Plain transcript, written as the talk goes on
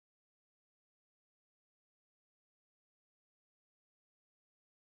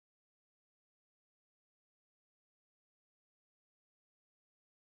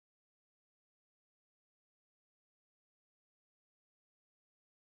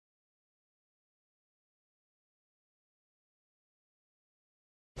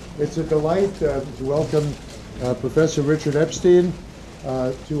It's a delight to welcome Professor Richard Epstein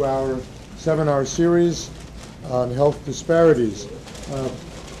to our seminar series on health disparities.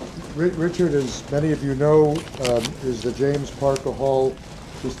 Richard, as many of you know, is the James Parker Hall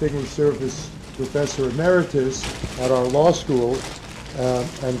Distinguished Service Professor Emeritus at our law school,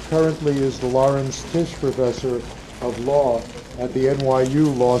 and currently is the Lawrence Tisch Professor of Law at the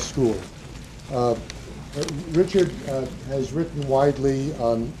NYU Law School. Richard has written widely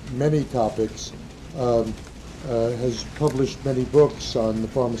on many topics, has published many books on the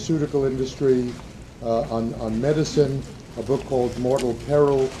pharmaceutical industry, on medicine, a book called Mortal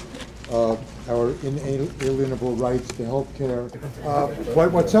Peril, Our Inalienable Rights to Health Care.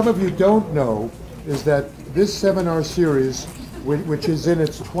 What some of you don't know is that this seminar series, which is in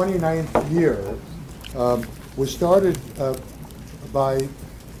its 29th year, was started by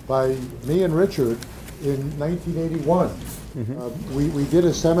me and Richard in 1981. We did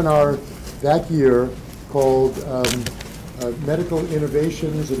a seminar that year called Medical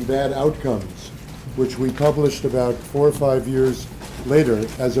Innovations and Bad Outcomes, which we published about 4 or 5 years later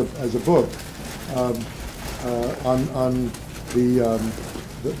as a book on the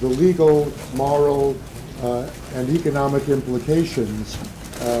legal, moral, and economic implications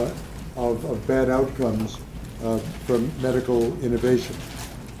of bad outcomes from medical innovation.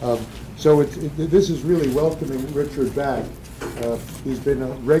 So this is really welcoming Richard back. He's been a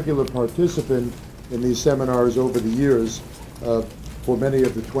regular participant in these seminars over the years for many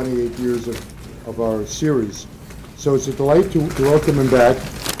of the 28 years of our series. So it's a delight to welcome him back,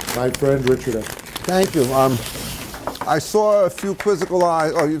 my friend Richard. Thank you. I saw a few quizzical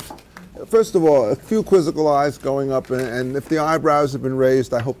eyes. First of all, a few quizzical eyes going up, and if the eyebrows have been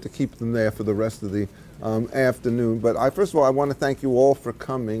raised, I hope to keep them there for the rest of the afternoon. But first of all, I want to thank you all for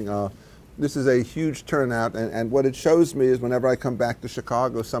coming. This is a huge turnout, and what it shows me is whenever I come back to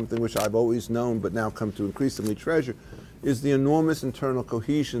Chicago, something which I've always known but now come to increasingly treasure, is the enormous internal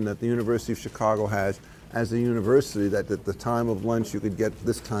cohesion that the University of Chicago has as a university, that at the time of lunch you could get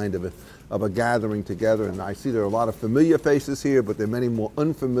this kind of a gathering together. And I see there are a lot of familiar faces here, but there are many more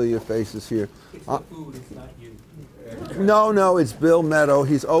unfamiliar faces here. It's the food, it's not you. No, it's Bill Meadow.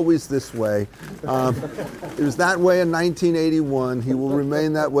 He's always this way. It was that way in 1981. He will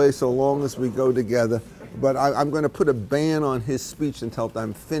remain that way so long as we go together. But I'm going to put a ban on his speech until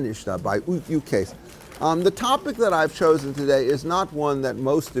I'm finished by ukase. The topic that I've chosen today is not one that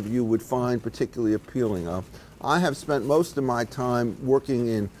most of you would find particularly appealing. I have spent most of my time working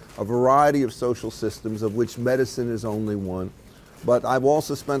in a variety of social systems, of which medicine is only one. But I've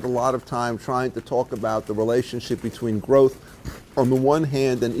also spent a lot of time trying to talk about the relationship between growth on the one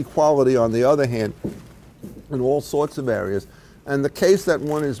hand and equality on the other hand in all sorts of areas. And the case that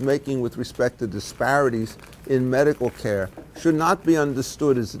one is making with respect to disparities in medical care should not be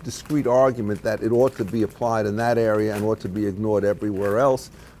understood as a discrete argument that it ought to be applied in that area and ought to be ignored everywhere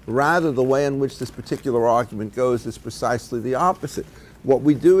else. Rather, the way in which this particular argument goes is precisely the opposite. What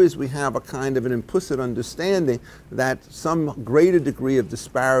we do is we have a kind of an implicit understanding that some greater degree of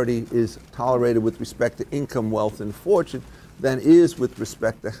disparity is tolerated with respect to income, wealth, and fortune than is with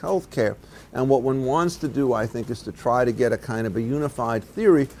respect to health care. And what one wants to do, I think, is to try to get a kind of a unified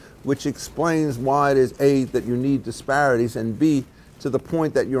theory which explains why it is, A, that you need disparities, and B, to the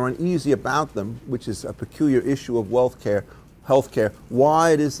point that you're uneasy about them, which is a peculiar issue of health care,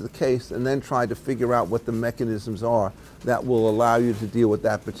 why it is the case, and then try to figure out what the mechanisms are that will allow you to deal with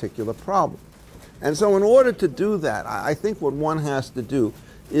that particular problem. And so in order to do that, I think what one has to do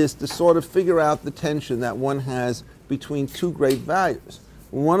is to sort of figure out the tension that one has between two great values.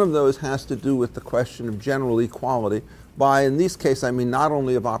 One of those has to do with the question of general equality by, in this case, I mean not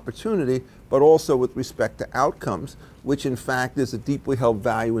only of opportunity, but also with respect to outcomes, which in fact is a deeply held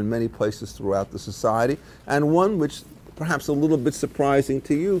value in many places throughout the society, and one which, perhaps a little bit surprising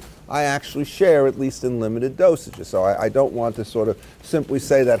to you, I actually share, at least in limited dosages. So I don't want to sort of simply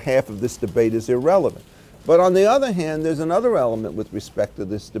say that half of this debate is irrelevant. But on the other hand, there's another element with respect to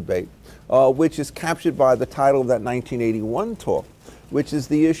this debate, which is captured by the title of that 1981 talk, which is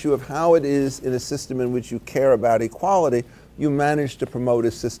the issue of how it is in a system in which you care about equality, you manage to promote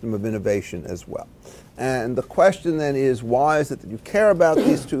a system of innovation as well. And the question then is, why is it that you care about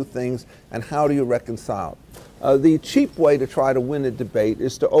these two things, and how do you reconcile it? The cheap way to try to win a debate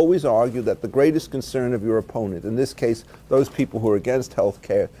is to always argue that the greatest concern of your opponent, in this case, those people who are against health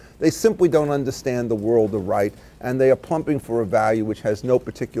care, they simply don't understand the world of right, and they are plumping for a value which has no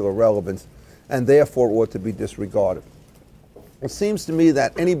particular relevance, and therefore ought to be disregarded. It seems to me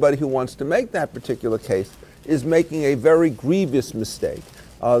that anybody who wants to make that particular case is making a very grievous mistake,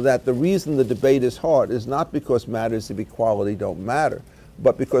 that the reason the debate is hard is not because matters of equality don't matter,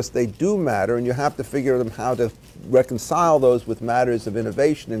 but because they do matter, and you have to figure out how to reconcile those with matters of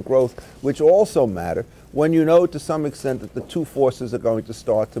innovation and growth, which also matter, when you know to some extent that the two forces are going to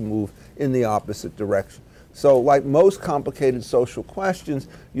start to move in the opposite direction. So like most complicated social questions,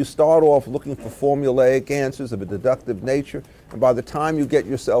 you start off looking for formulaic answers of a deductive nature, and by the time you get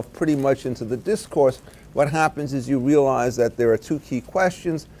yourself pretty much into the discourse, what happens is you realize that there are two key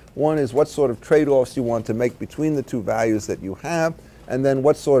questions. One is what sort of trade-offs you want to make between the two values that you have, and then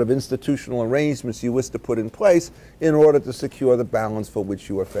what sort of institutional arrangements you wish to put in place in order to secure the balance for which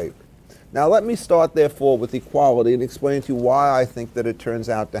you are favored. Now let me start therefore with equality and explain to you why I think that it turns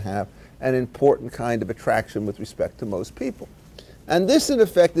out to have an important kind of attraction with respect to most people. And this, in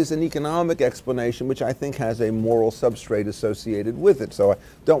effect, is an economic explanation which I think has a moral substrate associated with it, so I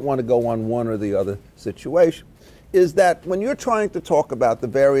don't want to go on one or the other situation, is that when you're trying to talk about the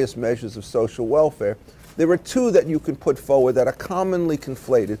various measures of social welfare, there are two that you can put forward that are commonly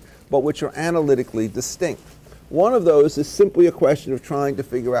conflated, but which are analytically distinct. One of those is simply a question of trying to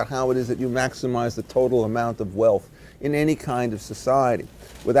figure out how it is that you maximize the total amount of wealth in any kind of society,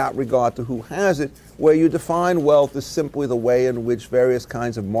 without regard to who has it, where you define wealth as simply the way in which various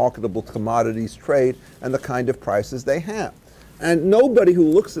kinds of marketable commodities trade and the kind of prices they have. And nobody who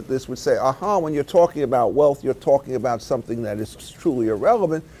looks at this would say, aha, when you're talking about wealth, you're talking about something that is truly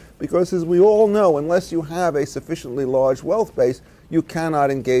irrelevant, because as we all know, unless you have a sufficiently large wealth base, you cannot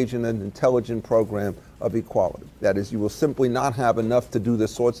engage in an intelligent program of equality. That is, you will simply not have enough to do the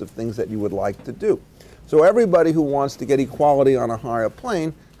sorts of things that you would like to do. So everybody who wants to get equality on a higher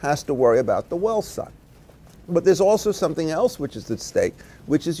plane has to worry about the wealth side. But there's also something else which is at stake,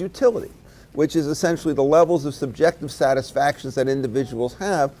 which is utility, which is essentially the levels of subjective satisfactions that individuals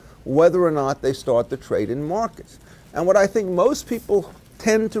have, whether or not they start to trade in markets. And what I think most people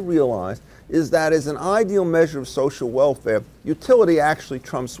tend to realize is that as an ideal measure of social welfare, utility actually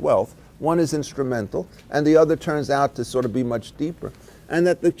trumps wealth. One is instrumental, and the other turns out to sort of be much deeper. And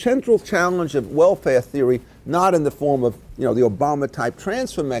that the central challenge of welfare theory, not in the form of the Obama-type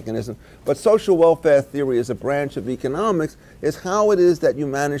transfer mechanism, but social welfare theory as a branch of economics, is how it is that you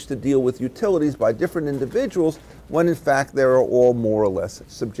manage to deal with utilities by different individuals when in fact they are all more or less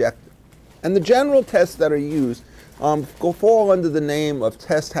subjective. And the general tests that are used fall under the name of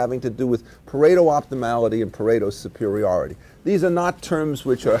tests having to do with Pareto optimality and Pareto superiority. These are not terms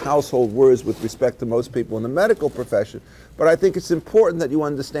which are household words with respect to most people in the medical profession, but I think it's important that you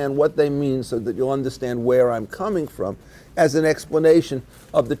understand what they mean so that you'll understand where I'm coming from as an explanation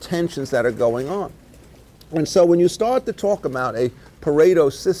of the tensions that are going on. And so when you start to talk about a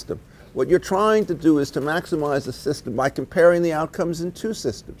Pareto system, what you're trying to do is to maximize the system by comparing the outcomes in two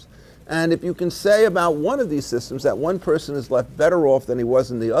systems. And if you can say about one of these systems that one person is left better off than he was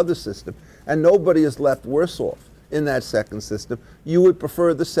in the other system, and nobody is left worse off in that second system, you would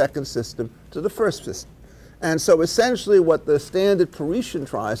prefer the second system to the first system. And so essentially what the standard Paretian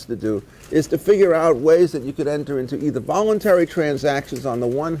tries to do is to figure out ways that you could enter into either voluntary transactions on the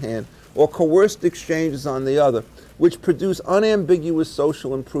one hand or coerced exchanges on the other, which produce unambiguous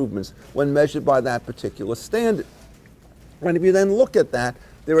social improvements when measured by that particular standard. And if you then look at that,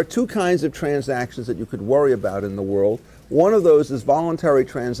 there are two kinds of transactions that you could worry about in the world. One of those is voluntary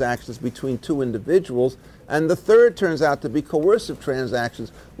transactions between two individuals, and the third turns out to be coercive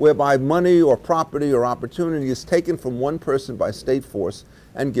transactions whereby money or property or opportunity is taken from one person by state force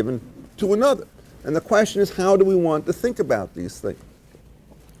and given to another. And the question is, how do we want to think about these things?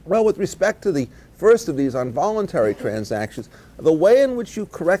 Well, with respect to the first of these on voluntary transactions, the way in which you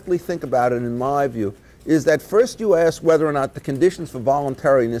correctly think about it, in my view, is that first you ask whether or not the conditions for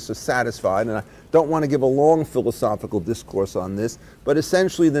voluntariness are satisfied, and I don't want to give a long philosophical discourse on this, but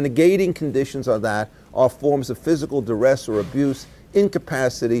essentially the negating conditions of that are forms of physical duress or abuse,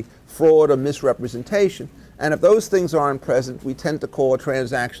 incapacity, fraud, or misrepresentation. And if those things aren't present, we tend to call a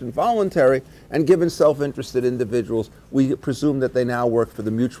transaction voluntary, and given self-interested individuals, we presume that they now work for the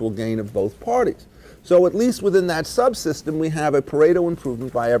mutual gain of both parties. So at least within that subsystem, we have a Pareto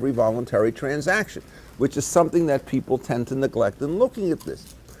improvement by every voluntary transaction, which is something that people tend to neglect in looking at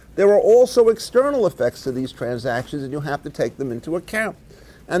this. There are also external effects to these transactions, and you have to take them into account.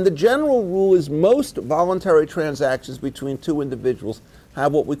 And the general rule is most voluntary transactions between two individuals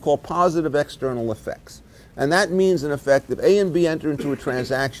have what we call positive external effects. And that means, in effect, if A and B enter into a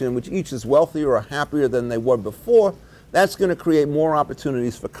transaction in which each is wealthier or happier than they were before, that's going to create more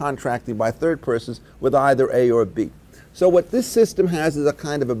opportunities for contracting by third persons with either A or B. So what this system has is a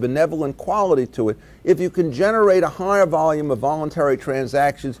kind of a benevolent quality to it. If you can generate a higher volume of voluntary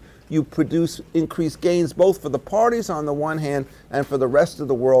transactions, you produce increased gains both for the parties on the one hand and for the rest of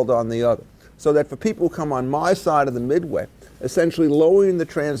the world on the other. So that for people who come on my side of the midway, essentially lowering the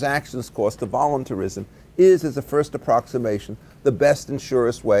transactions cost of voluntarism is, as a first approximation, the best and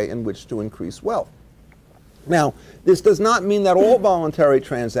surest way in which to increase wealth. Now, this does not mean that all voluntary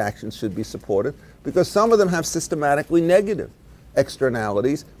transactions should be supported, because some of them have systematically negative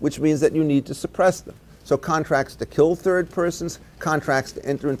externalities, which means that you need to suppress them. So contracts to kill third persons, contracts to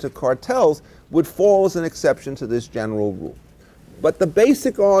enter into cartels would fall as an exception to this general rule. But the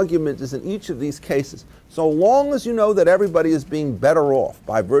basic argument is in each of these cases, so long as you know that everybody is being better off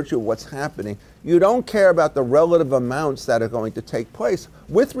by virtue of what's happening, you don't care about the relative amounts that are going to take place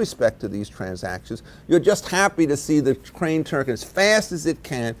with respect to these transactions. You're just happy to see the train turn as fast as it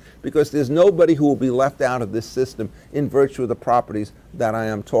can, because there's nobody who will be left out of this system in virtue of the properties that I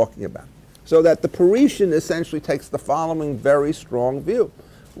am talking about. So that the Paretian essentially takes the following very strong view,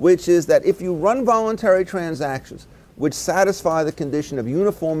 which is that if you run voluntary transactions which satisfy the condition of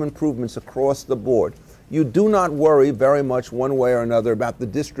uniform improvements across the board, you do not worry very much one way or another about the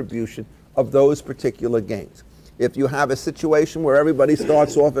distribution of those particular gains. If you have a situation where everybody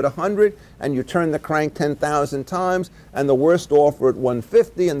starts off at 100 and you turn the crank 10,000 times and the worst offer at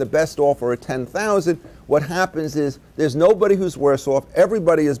 150 and the best offer at 10,000, what happens is there's nobody who's worse off,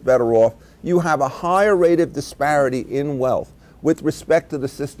 everybody is better off. You have a higher rate of disparity in wealth with respect to the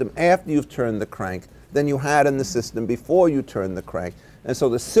system after you've turned the crank than you had in the system before you turned the crank. And so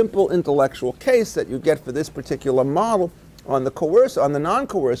the simple intellectual case that you get for this particular model on the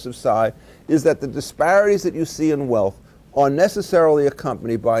non-coercive side is that the disparities that you see in wealth are necessarily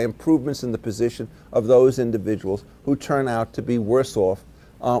accompanied by improvements in the position of those individuals who turn out to be worse off,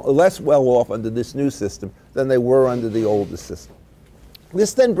 less well off under this new system than they were under the older system.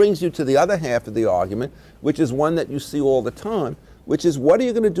 This then brings you to the other half of the argument, which is one that you see all the time, which is, what are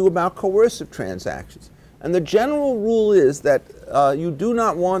you going to do about coercive transactions? And the general rule is that you do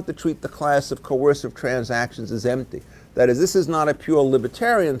not want to treat the class of coercive transactions as empty. That is, this is not a pure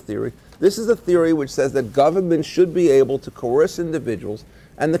libertarian theory. This is a theory which says that government should be able to coerce individuals,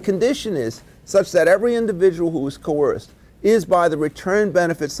 and the condition is such that every individual who is coerced is, by the return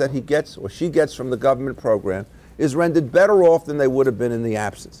benefits that he gets or she gets from the government program, is rendered better off than they would have been in the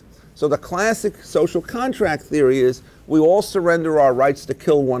absence. So the classic social contract theory is we all surrender our rights to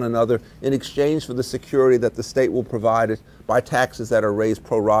kill one another in exchange for the security that the state will provide us by taxes that are raised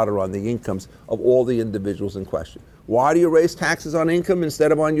pro rata on the incomes of all the individuals in question. Why do you raise taxes on income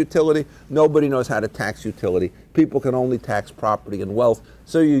instead of on utility? Nobody knows how to tax utility. People can only tax property and wealth,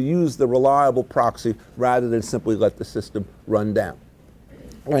 so you use the reliable proxy rather than simply let the system run down.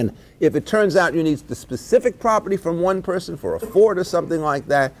 And if it turns out you need the specific property from one person for a fort or something like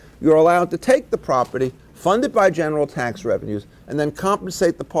that, you're allowed to take the property, fund it by general tax revenues, and then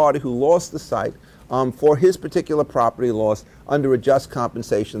compensate the party who lost the site for his particular property loss under a just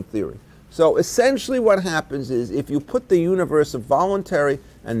compensation theory. So essentially what happens is, if you put the universe of voluntary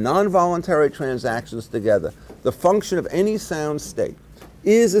and non-voluntary transactions together, the function of any sound state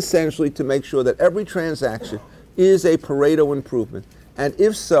is essentially to make sure that every transaction is a Pareto improvement. And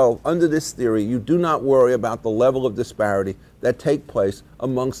if so, under this theory, you do not worry about the level of disparity that take place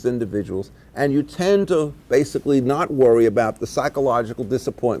amongst individuals, and you tend to basically not worry about the psychological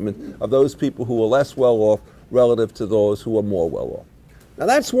disappointment of those people who are less well off relative to those who are more well off. Now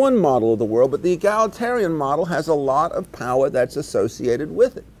that's one model of the world, but the egalitarian model has a lot of power that's associated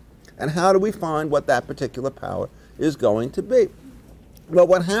with it. And how do we find what that particular power is going to be? Well,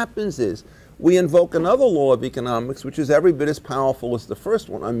 what happens is we invoke another law of economics, which is every bit as powerful as the first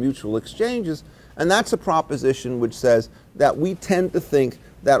one on mutual exchanges, and that's a proposition which says that we tend to think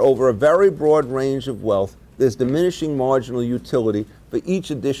that over a very broad range of wealth, there's diminishing marginal utility for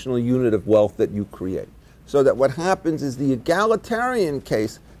each additional unit of wealth that you create. So that what happens is the egalitarian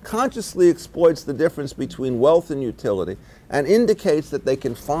case consciously exploits the difference between wealth and utility and indicates that they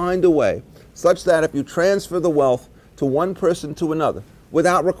can find a way such that if you transfer the wealth to one person to another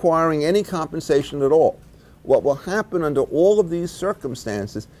without requiring any compensation at all, what will happen under all of these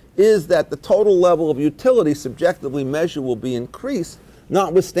circumstances is that the total level of utility subjectively measured will be increased,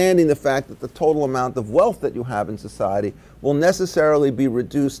 notwithstanding the fact that the total amount of wealth that you have in society will necessarily be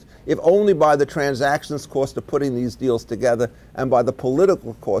reduced, if only by the transactions cost of putting these deals together and by the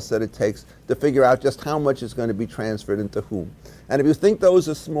political cost that it takes to figure out just how much is going to be transferred into whom. And if you think those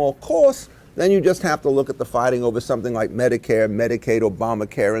are small costs, then you just have to look at the fighting over something like Medicare, Medicaid,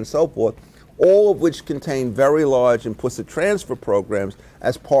 Obamacare, and so forth, all of which contain very large implicit transfer programs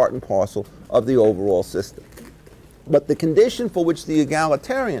as part and parcel of the overall system. But the condition for which the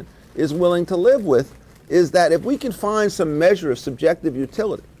egalitarian is willing to live with is that if we can find some measure of subjective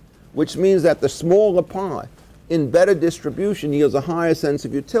utility, which means that the smaller pie in better distribution yields a higher sense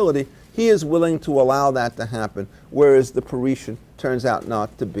of utility, he is willing to allow that to happen, whereas the Parisian turns out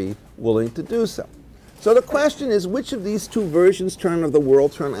not to be willing to do so. So the question is, which of these two versions of the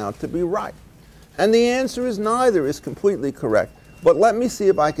world turn out to be right? And the answer is neither is completely correct. But let me see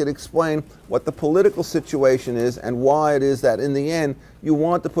if I could explain what the political situation is and why it is that in the end you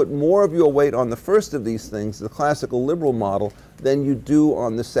want to put more of your weight on the first of these things, the classical liberal model, than you do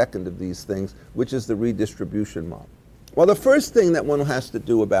on the second of these things, which is the redistribution model. Well, the first thing that one has to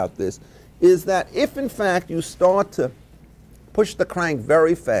do about this is that if in fact you start to push the crank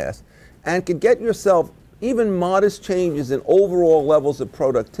very fast and can get yourself even modest changes in overall levels of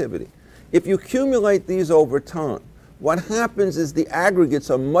productivity, if you accumulate these over time, what happens is the aggregates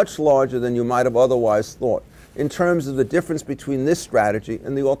are much larger than you might have otherwise thought in terms of the difference between this strategy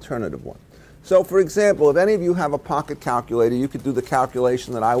and the alternative one. So, for example, if any of you have a pocket calculator, you could do the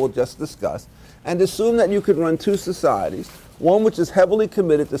calculation that I will just discuss and assume that you could run two societies, one which is heavily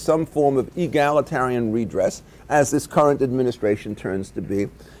committed to some form of egalitarian redress, as this current administration turns to be,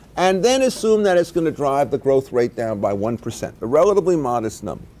 and then assume that it's going to drive the growth rate down by 1%, a relatively modest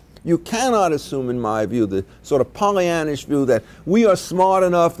number. You cannot assume, in my view, the sort of Pollyannish view that we are smart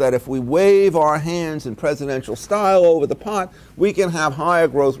enough that if we wave our hands in presidential style over the pot, we can have higher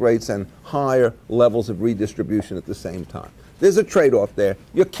growth rates and higher levels of redistribution at the same time. There's a trade-off there.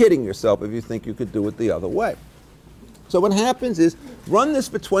 You're kidding yourself if you think you could do it the other way. So what happens is run this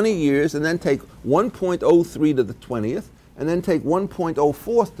for 20 years and then take 1.03 to the 20th and then take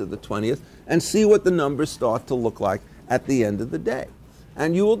 1.04 to the 20th and see what the numbers start to look like at the end of the day.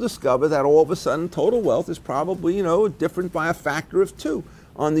 And you will discover that all of a sudden total wealth is probably, different by a factor of 2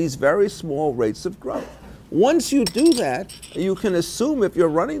 on these very small rates of growth. Once you do that, you can assume if you're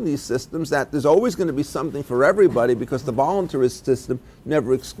running these systems that there's always going to be something for everybody because the voluntarist system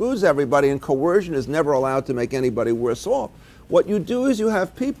never excludes everybody and coercion is never allowed to make anybody worse off. What you do is you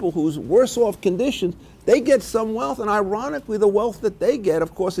have people whose worse off conditions, they get some wealth, and ironically the wealth that they get,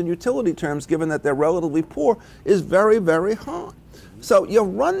 of course in utility terms, given that they're relatively poor, is very, very high. So you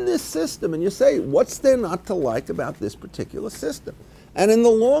run this system and you say, what's there not to like about this particular system? And in the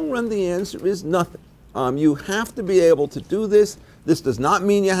long run, the answer is nothing. You have to be able to do this. This does not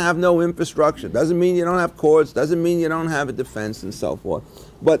mean you have no infrastructure. It doesn't mean you don't have courts. It doesn't mean you don't have a defense and so forth.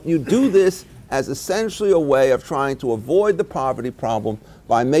 But you do this as essentially a way of trying to avoid the poverty problem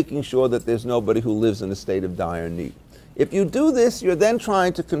by making sure that there's nobody who lives in a state of dire need. If you do this, you're then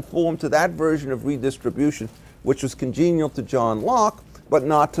trying to conform to that version of redistribution which was congenial to John Locke, but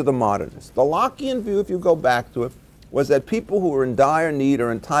not to the modernists. The Lockean view, if you go back to it, was that people who are in dire need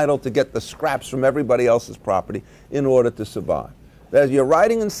are entitled to get the scraps from everybody else's property in order to survive. That you're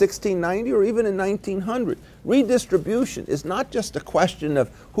writing in 1690 or even in 1900, redistribution is not just a question of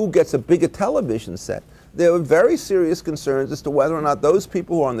who gets a bigger television set. There were very serious concerns as to whether or not those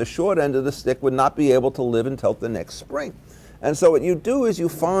people who are on the short end of the stick would not be able to live until the next spring. And so what you do is you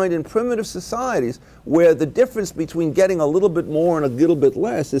find in primitive societies where the difference between getting a little bit more and a little bit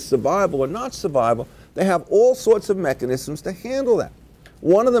less is survival or not survival, they have all sorts of mechanisms to handle that.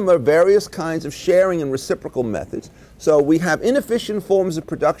 One of them are various kinds of sharing and reciprocal methods. So we have inefficient forms of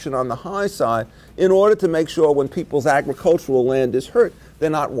production on the high side in order to make sure when people's agricultural land is hurt,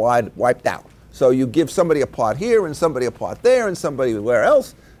 they're not wiped out. So you give somebody a plot here and somebody a plot there and somebody where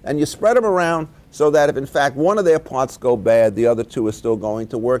else, and you spread them around so that if in fact one of their plots go bad, the other two are still going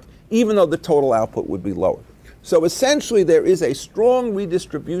to work, even though the total output would be lower. So essentially there is a strong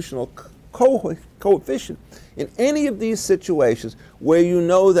redistributional coefficient in any of these situations where you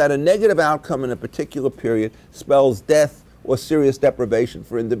know that a negative outcome in a particular period spells death or serious deprivation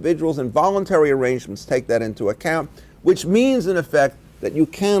for individuals, and voluntary arrangements take that into account, which means in effect that you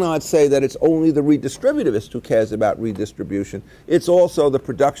cannot say that it's only the redistributivist who cares about redistribution. It's also the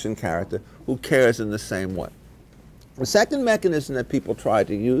production character who cares in the same way. The second mechanism that people try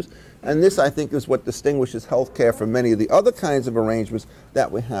to use, and this I think is what distinguishes healthcare from many of the other kinds of arrangements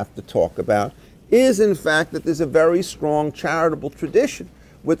that we have to talk about, is in fact that there's a very strong charitable tradition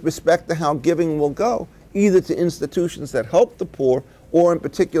with respect to how giving will go, either to institutions that help the poor or in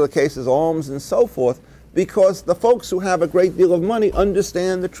particular cases alms and so forth, because the folks who have a great deal of money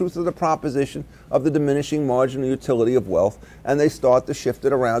understand the truth of the proposition of the diminishing marginal utility of wealth, and they start to shift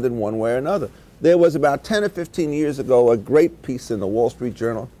it around in one way or another. There was about 10 or 15 years ago a great piece in the Wall Street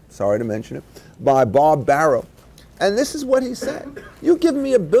Journal, sorry to mention it, by Bob Barrow. And this is what he said. You give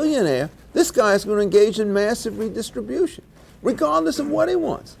me a billionaire, this guy is going to engage in massive redistribution, regardless of what he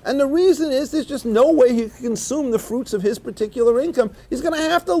wants. And the reason is there's just no way he can consume the fruits of his particular income. He's going to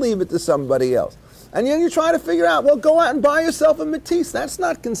have to leave it to somebody else. And then you try to figure out, well, go out and buy yourself a Matisse. That's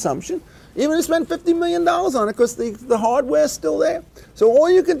not consumption. Even if you spend $50 million on it, because the hardware's still there. So all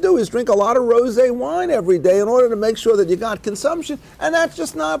you can do is drink a lot of rosé wine every day in order to make sure that you got consumption, and that's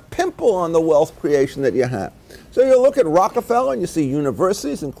just not a pimple on the wealth creation that you have. So you look at Rockefeller and you see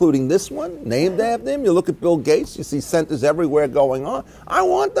universities, including this one, named after him. You look at Bill Gates, you see centers everywhere going on. I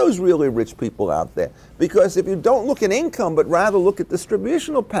want those really rich people out there, because if you don't look at income but rather look at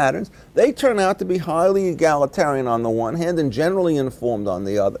distributional patterns, they turn out to be highly egalitarian on the one hand and generally informed on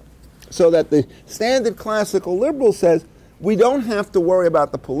the other. So that the standard classical liberal says, we don't have to worry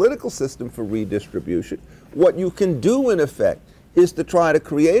about the political system for redistribution. What you can do, in effect, is to try to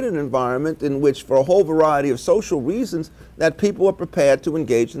create an environment in which, for a whole variety of social reasons, that people are prepared to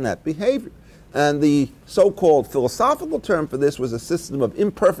engage in that behavior. And the so-called philosophical term for this was a system of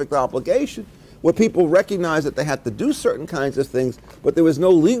imperfect obligation, where people recognized that they had to do certain kinds of things, but there was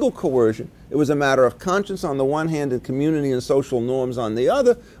no legal coercion. It was a matter of conscience on the one hand and community and social norms on the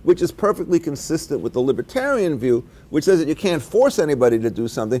other, which is perfectly consistent with the libertarian view, which says that you can't force anybody to do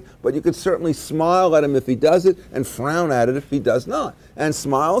something, but you could certainly smile at him if he does it and frown at it if he does not. And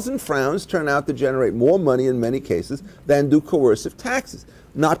smiles and frowns turn out to generate more money in many cases than do coercive taxes.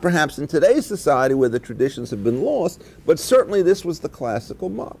 Not perhaps in today's society where the traditions have been lost, but certainly this was the classical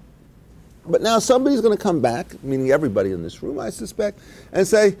model. But now somebody's going to come back, meaning everybody in this room, I suspect, and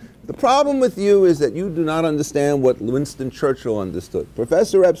say, the problem with you is that you do not understand what Winston Churchill understood.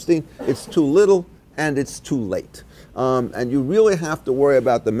 Professor Epstein, it's too little and it's too late. And you really have to worry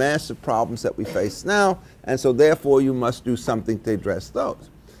about the massive problems that we face now, and so therefore you must do something to address those.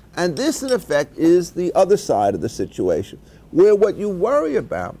 And this, in effect, is the other side of the situation, where what you worry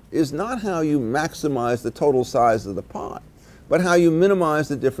about is not how you maximize the total size of the pie, but how you minimize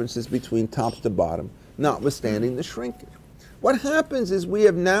the differences between top to bottom, notwithstanding the shrinkage. What happens is we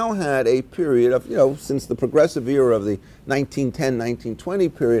have now had a period of, since the progressive era of the 1910, 1920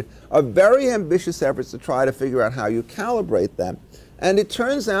 period, of very ambitious efforts to try to figure out how you calibrate that. And it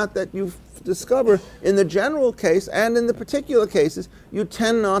turns out that you discover in the general case and in the particular cases, you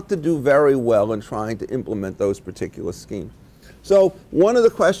tend not to do very well in trying to implement those particular schemes. So one of the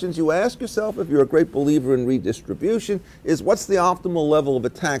questions you ask yourself, if you're a great believer in redistribution, is what's the optimal level of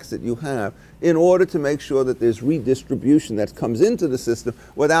a tax that you have in order to make sure that there's redistribution that comes into the system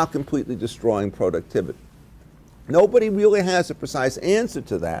without completely destroying productivity? Nobody really has a precise answer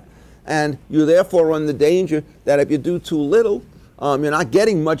to that, and you therefore run the danger that if you do too little, you're not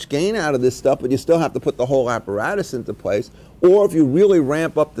getting much gain out of this stuff, but you still have to put the whole apparatus into place. Or if you really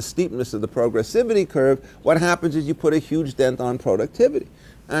ramp up the steepness of the progressivity curve, what happens is you put a huge dent on productivity.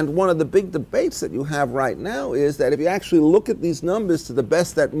 And one of the big debates that you have right now is that if you actually look at these numbers to the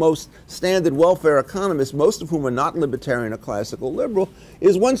best that most standard welfare economists, most of whom are not libertarian or classical liberal,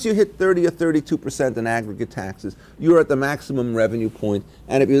 is once you hit 30 or 32% in aggregate taxes, you're at the maximum revenue point.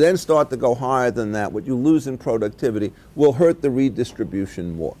 And if you then start to go higher than that, what you lose in productivity will hurt the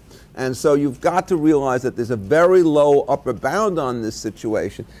redistribution more. And so you've got to realize that there's a very low upper bound on this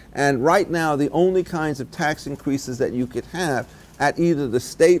situation. And right now, the only kinds of tax increases that you could have at either the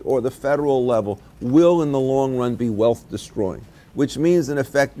state or the federal level will in the long run be wealth destroying, which means in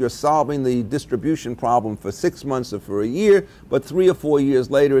effect you're solving the distribution problem for 6 months or for a year, but 3 or 4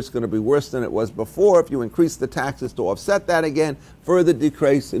 years later it's going to be worse than it was before if you increase the taxes to offset that again, further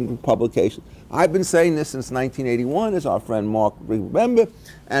decrease in publication. I've been saying this since 1981, as our friend Mark remember,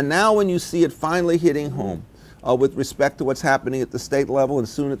 and now when you see it finally hitting home, with respect to what's happening at the state level and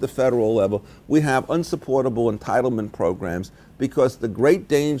soon at the federal level, we have unsupportable entitlement programs, because the great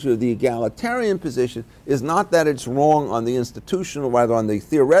danger of the egalitarian position is not that it's wrong on the institutional, rather on the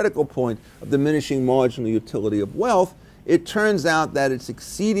theoretical point of diminishing marginal utility of wealth. It turns out that it's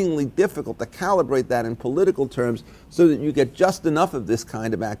exceedingly difficult to calibrate that in political terms so that you get just enough of this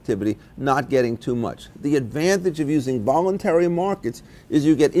kind of activity, not getting too much. The advantage of using voluntary markets is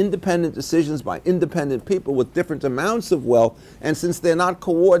you get independent decisions by independent people with different amounts of wealth, and since they're not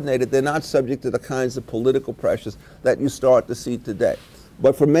coordinated, they're not subject to the kinds of political pressures that you start to see today.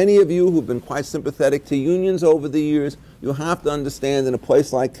 But for many of you who've been quite sympathetic to unions over the years, you have to understand in a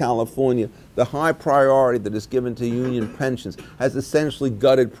place like California, the high priority that is given to union pensions has essentially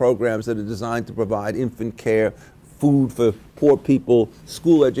gutted programs that are designed to provide infant care, food for poor people,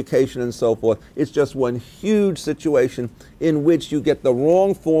 school education, and so forth. It's just one huge situation in which you get the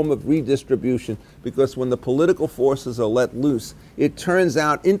wrong form of redistribution, because when the political forces are let loose, it turns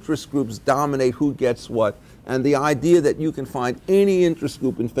out interest groups dominate who gets what. And the idea that you can find any interest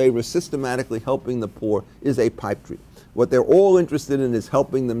group in favor of systematically helping the poor is a pipe dream. What they're all interested in is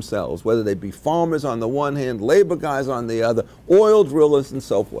helping themselves, whether they be farmers on the one hand, labor guys on the other, oil drillers, and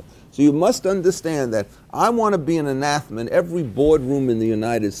so forth. So you must understand that I want to be an anathema in every boardroom in the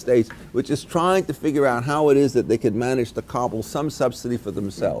United States which is trying to figure out how it is that they could manage to cobble some subsidy for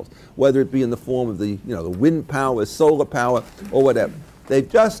themselves, whether it be in the form of the wind power, solar power, or whatever. They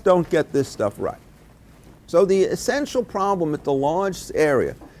just don't get this stuff right. So the essential problem at the large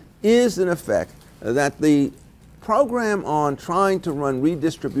area is, in effect, that the program on trying to run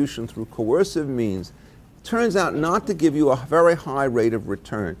redistribution through coercive means turns out not to give you a very high rate of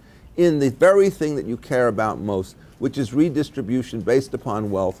return in the very thing that you care about most, which is redistribution based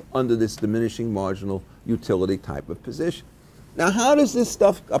upon wealth under this diminishing marginal utility type of position. Now, how does this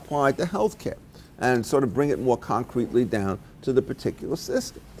stuff apply to healthcare? And sort of bring it more concretely down to the particular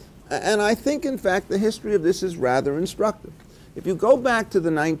system. And I think, in fact, the history of this is rather instructive. If you go back to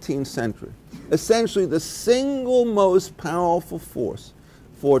the 19th century, essentially the single most powerful force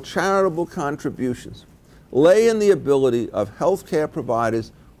for charitable contributions lay in the ability of healthcare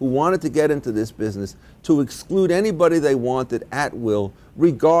providers who wanted to get into this business to exclude anybody they wanted at will,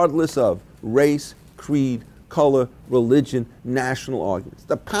 regardless of race, creed, color, religion, national arguments.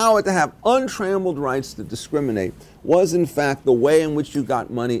 The power to have untrammeled rights to discriminate was, in fact, the way in which you got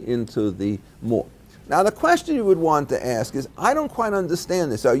money into the more. Now, the question you would want to ask is, I don't quite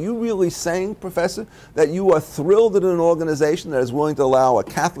understand this. Are you really saying, Professor, that you are thrilled at an organization that is willing to allow a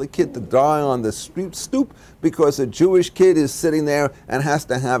Catholic kid to die on the street stoop because a Jewish kid is sitting there and has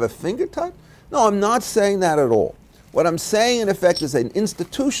to have a finger touch? No, I'm not saying that at all. What I'm saying, in effect, is an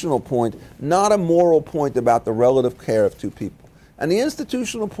institutional point, not a moral point about the relative care of two people. And the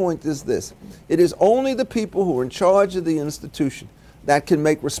institutional point is this. It is only the people who are in charge of the institution that can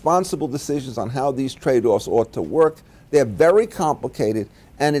make responsible decisions on how these trade-offs ought to work. They're very complicated,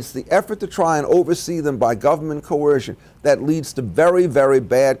 and it's the effort to try and oversee them by government coercion that leads to very, very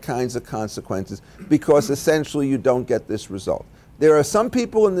bad kinds of consequences, because essentially you don't get this result. There are some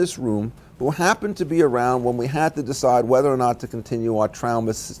people in this room who happened to be around when we had to decide whether or not to continue our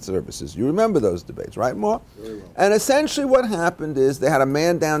trauma services. You remember those debates, right, Mark? Very well. And essentially what happened is they had a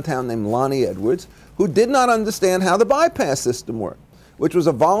man downtown named Lonnie Edwards who did not understand how the bypass system worked, which was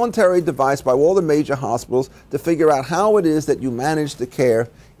a voluntary device by all the major hospitals to figure out how it is that you manage the care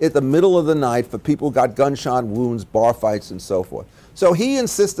at the middle of the night for people who got gunshot wounds, bar fights, and so forth. So he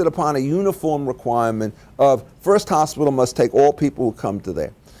insisted upon a uniform requirement of first hospital must take all people who come to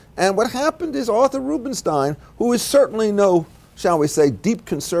there. And what happened is Arthur Rubinstein, who is certainly no, shall we say, deep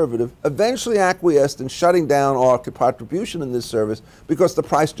conservative, eventually acquiesced in shutting down our contribution in this service because the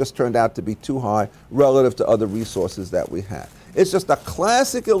price just turned out to be too high relative to other resources that we had. It's just a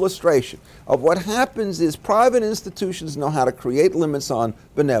classic illustration of what happens is private institutions know how to create limits on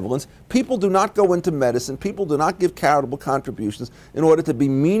benevolence. People do not go into medicine. People do not give charitable contributions in order to be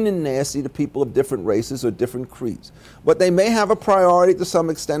mean and nasty to people of different races or different creeds. But they may have a priority to some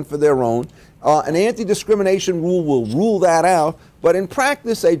extent for their own. An anti-discrimination rule will rule that out, but in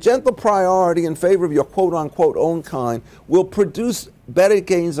practice, a gentle priority in favor of your quote-unquote own kind will produce better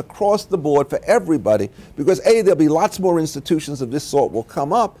gains across the board for everybody, because A, there'll be lots more institutions of this sort will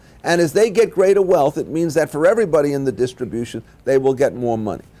come up, and as they get greater wealth, it means that for everybody in the distribution, they will get more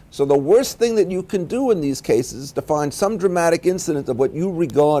money. So the worst thing that you can do in these cases is to find some dramatic incident of what you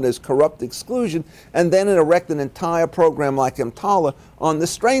regard as corrupt exclusion and then erect an entire program like EMTALA on the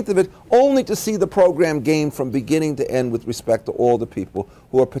strength of it, only to see the program gain from beginning to end with respect to all the people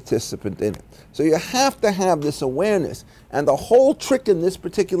who are participant in it. So you have to have this awareness. And the whole trick in this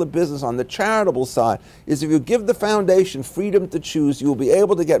particular business on the charitable side is if you give the foundation freedom to choose, you'll be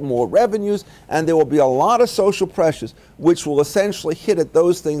able to get more revenues, and there will be a lot of social pressures which will essentially hit at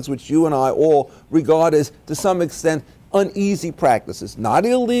those things which you and I all regard as, to some extent, uneasy practices. Not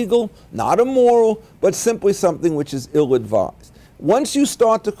illegal, not immoral, but simply something which is ill-advised. Once you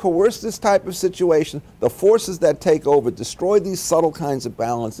start to coerce this type of situation, the forces that take over destroy these subtle kinds of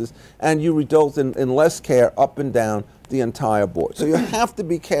balances, and you result in less care up and down the entire board. So you have to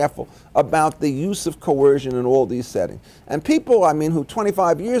be careful about the use of coercion in all these settings. And people, I mean, who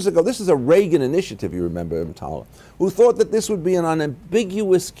 25 years ago, this is a Reagan initiative, you remember, EMTALA, who thought that this would be an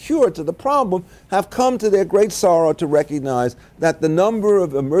unambiguous cure to the problem, have come to their great sorrow to recognize that the number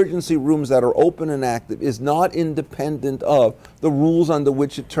of emergency rooms that are open and active is not independent of the rules under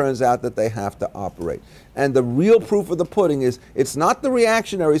which it turns out that they have to operate. And the real proof of the pudding is it's not the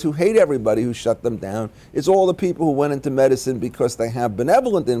reactionaries who hate everybody who shut them down. It's all the people who went into medicine because they have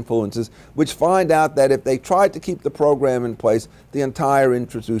benevolent influences, which find out that if they try to keep the program in place, the entire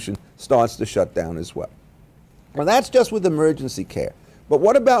institution starts to shut down as well. Well, that's just with emergency care. But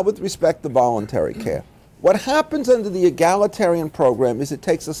what about with respect to voluntary care? What happens under the egalitarian program is it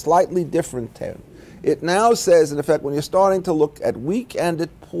takes a slightly different turn. It now says, in effect, when you're starting to look at weak and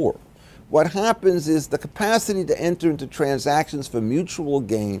at poor, what happens is the capacity to enter into transactions for mutual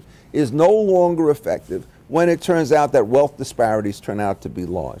gain is no longer effective when it turns out that wealth disparities turn out to be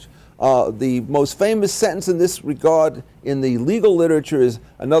large. The most famous sentence in this regard in the legal literature is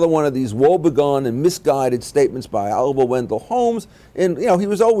another one of these woebegone and misguided statements by Oliver Wendell Holmes. And he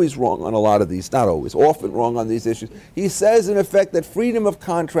was always wrong on a lot of these, not always, often wrong on these issues. He says, in effect, that freedom of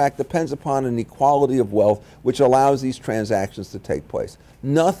contract depends upon an equality of wealth which allows these transactions to take place.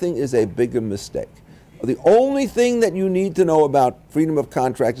 Nothing is a bigger mistake. The only thing that you need to know about freedom of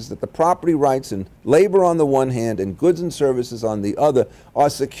contract is that the property rights and labor on the one hand and goods and services on the other are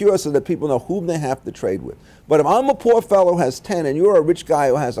secure so that people know whom they have to trade with. But if I'm a poor fellow who has 10 and you're a rich guy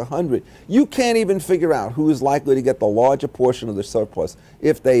who has 100, you can't even figure out who is likely to get the larger portion of the surplus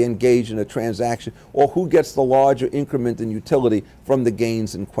if they engage in a transaction, or who gets the larger increment in utility from the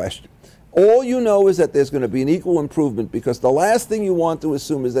gains in question. All you know is that there's going to be an equal improvement, because the last thing you want to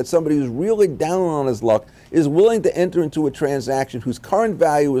assume is that somebody who's really down on his luck is willing to enter into a transaction whose current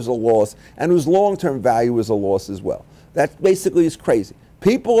value is a loss and whose long-term value is a loss as well. That basically is crazy.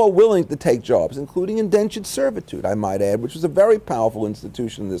 People are willing to take jobs, including indentured servitude, I might add, which was a very powerful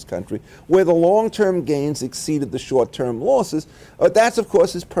institution in this country, where the long-term gains exceeded the short-term losses. That, of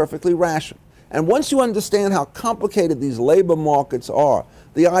course, is perfectly rational. And once you understand how complicated these labor markets are,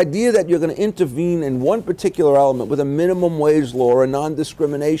 the idea that you're going to intervene in one particular element with a minimum wage law or a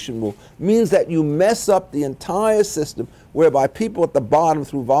non-discrimination rule means that you mess up the entire system, whereby people at the bottom,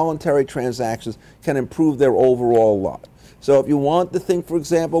 through voluntary transactions, can improve their overall lot. So if you want to think, for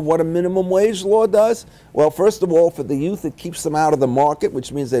example, what a minimum wage law does, well, first of all, for the youth, it keeps them out of the market,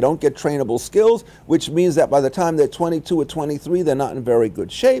 which means they don't get trainable skills, which means that by the time they're 22 or 23, they're not in very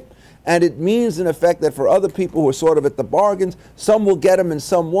good shape. And it means, in effect, that for other people who are sort of at the bargains, some will get them and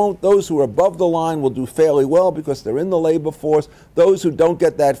some won't. Those who are above the line will do fairly well because they're in the labor force. Those who don't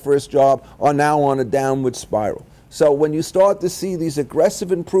get that first job are now on a downward spiral. So when you start to see these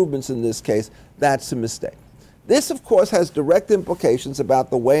aggressive improvements in this case, that's a mistake. This, of course, has direct implications about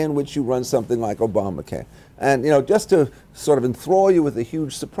the way in which you run something like Obamacare. And, just to sort of enthrall you with a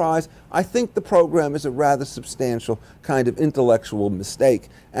huge surprise, I think the program is a rather substantial kind of intellectual mistake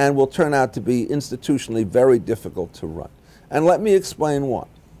and will turn out to be institutionally very difficult to run. And let me explain why.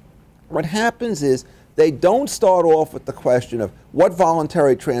 What happens is they don't start off with the question of what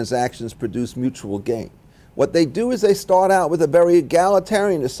voluntary transactions produce mutual gain. What they do is they start out with a very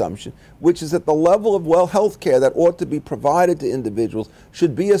egalitarian assumption, which is that the level of health care that ought to be provided to individuals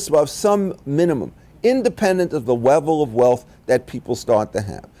should be above some minimum, independent of the level of wealth that people start to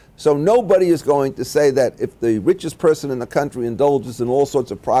have. So nobody is going to say that if the richest person in the country indulges in all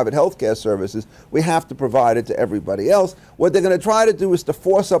sorts of private health care services, we have to provide it to everybody else. What they're going to try to do is to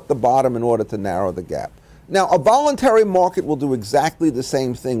force up the bottom in order to narrow the gap. Now, a voluntary market will do exactly the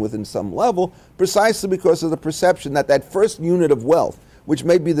same thing within some level, precisely because of the perception that that first unit of wealth, which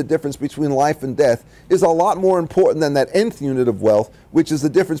may be the difference between life and death, is a lot more important than that nth unit of wealth, which is the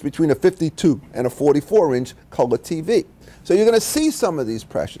difference between a 52 and a 44-inch color TV. So you're going to see some of these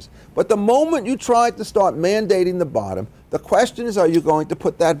pressures. But the moment you try to start mandating the bottom, the question is, are you going to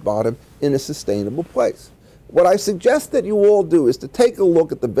put that bottom in a sustainable place? What I suggest that you all do is to take a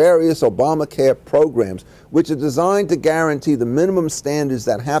look at the various Obamacare programs, which are designed to guarantee the minimum standards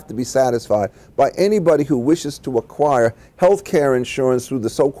that have to be satisfied by anybody who wishes to acquire health care insurance through the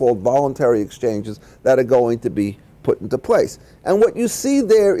so-called voluntary exchanges that are going to be put into place. And what you see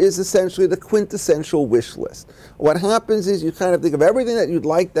there is essentially the quintessential wish list. What happens is you kind of think of everything that you'd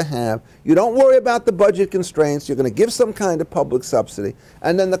like to have. You don't worry about the budget constraints. You're going to give some kind of public subsidy.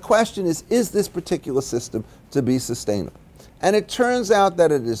 And then the question is this particular system to be sustainable? And it turns out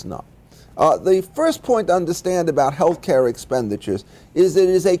that it is not. The first point to understand about healthcare expenditures is that it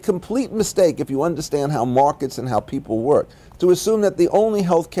is a complete mistake, if you understand how markets and how people work, to assume that the only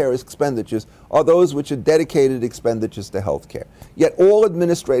healthcare expenditures are those which are dedicated expenditures to healthcare. Yet all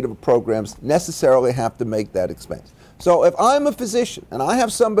administrative programs necessarily have to make that expense. So if I'm a physician and I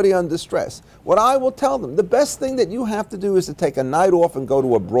have somebody under stress, what I will tell them, the best thing that you have to do is to take a night off and go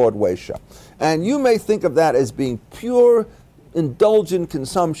to a Broadway show. And you may think of that as being pure, indulgent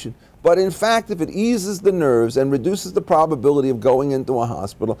consumption. But in fact, if it eases the nerves and reduces the probability of going into a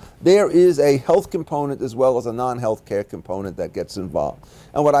hospital, there is a health component as well as a non-health care component that gets involved.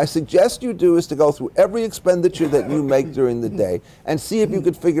 And what I suggest you do is to go through every expenditure that you make during the day and see if you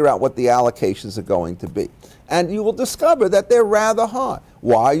can figure out what the allocations are going to be. And you will discover that they're rather high.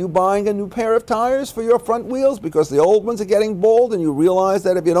 Why are you buying a new pair of tires for your front wheels? Because the old ones are getting bald and you realize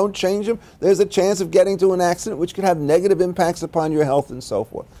that if you don't change them, there's a chance of getting to an accident which could have negative impacts upon your health and so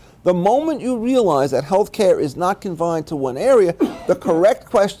forth. The moment you realize that healthcare is not confined to one area, the correct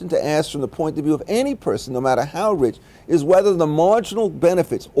question to ask from the point of view of any person, no matter how rich, is whether the marginal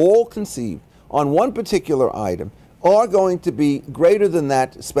benefits, all conceived on one particular item, are going to be greater than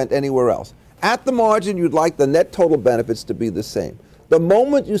that spent anywhere else. At the margin, you'd like the net total benefits to be the same. The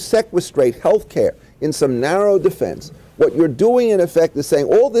moment you sequestrate healthcare in some narrow defense, what you're doing in effect is saying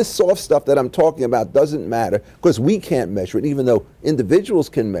all this soft stuff that I'm talking about doesn't matter because we can't measure it, even though individuals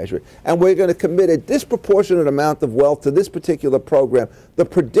can measure it, and we're going to commit a disproportionate amount of wealth to this particular program. The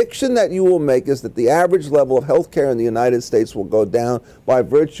prediction that you will make is that the average level of health care in the United States will go down by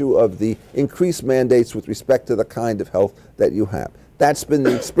virtue of the increased mandates with respect to the kind of health that you have. That's been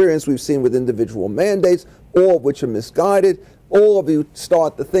the experience we've seen with individual mandates, all of which are misguided. All of you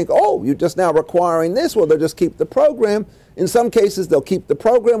start to think, oh, you're just now requiring this, well, they'll just keep the program. In some cases, they'll keep the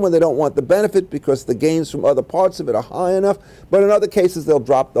program when they don't want the benefit because the gains from other parts of it are high enough, but in other cases, they'll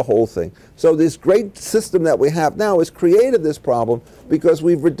drop the whole thing. So this great system that we have now has created this problem because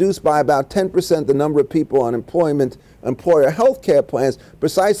we've reduced by about 10% the number of people on employer health care plans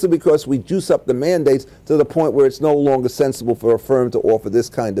precisely because we juice up the mandates to the point where it's no longer sensible for a firm to offer this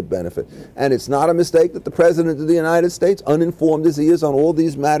kind of benefit. And it's not a mistake that the President of the United States, uninformed as he is on all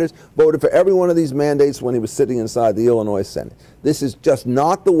these matters, voted for every one of these mandates when he was sitting inside the Illinois Senate. This is just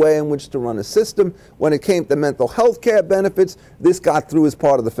not the way in which to run a system. When it came to mental health care benefits, this got through as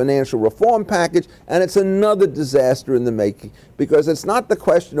part of the financial reform package, and it's another disaster in the making because it's not the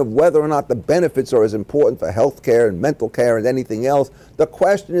question of whether or not the benefits are as important for health care and mental care and anything else. The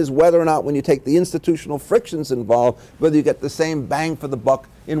question is whether or not when you take the institutional frictions involved, whether you get the same bang for the buck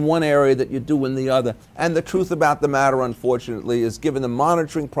in one area that you do in the other. And the truth about the matter, unfortunately, is given the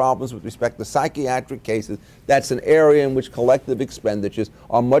monitoring problems with respect to psychiatric cases, that's an area in which collective expenditures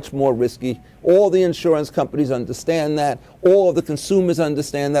are much more risky. All the insurance companies understand that. All of the consumers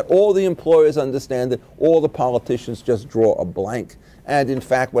understand that. All the employers understand that. All the politicians just draw a blank. And in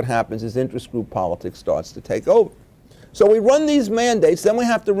fact, what happens is interest group politics starts to take over. So we run these mandates, then we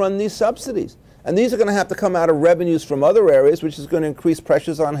have to run these subsidies. And these are going to have to come out of revenues from other areas, which is going to increase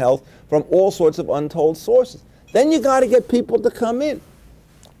pressures on health from all sorts of untold sources. Then you got to get people to come in.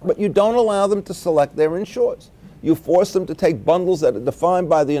 But you don't allow them to select their insurers. You force them to take bundles that are defined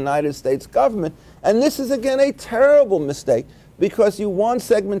by the United States government. And this is, again, a terrible mistake because you want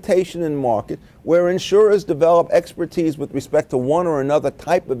segmentation in market where insurers develop expertise with respect to one or another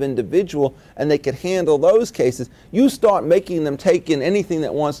type of individual and they can handle those cases. You start making them take in anything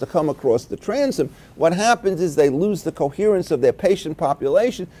that wants to come across the transom. What happens is they lose the coherence of their patient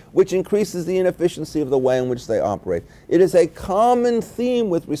population, which increases the inefficiency of the way in which they operate. It is a common theme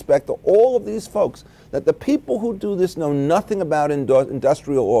with respect to all of these folks that the people who do this know nothing about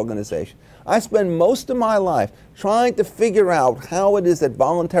industrial organization. I spend most of my life trying to figure out how it is that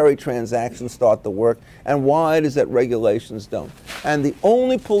voluntary transactions start to work and why it is that regulations don't. And the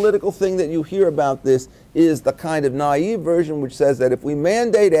only political thing that you hear about this is the kind of naive version which says that if we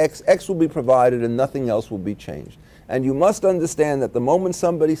mandate X, X will be provided and nothing else will be changed. And you must understand that the moment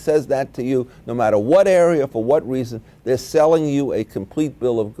somebody says that to you, no matter what area, for what reason, they're selling you a complete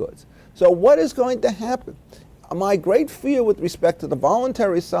bill of goods. So what is going to happen? My great fear with respect to the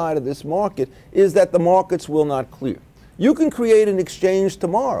voluntary side of this market is that the markets will not clear. You can create an exchange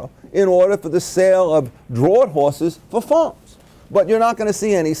tomorrow in order for the sale of draught horses for farms. But you're not going to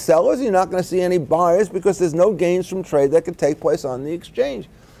see any sellers, you're not going to see any buyers because there's no gains from trade that can take place on the exchange.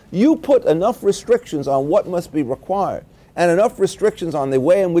 You put enough restrictions on what must be required and enough restrictions on the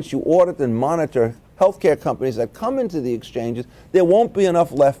way in which you audit and monitor healthcare companies that come into the exchanges, there won't be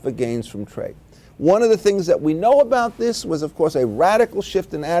enough left for gains from trade. One of the things that we know about this was, of course, a radical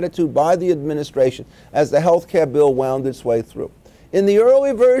shift in attitude by the administration as the health care bill wound its way through. In the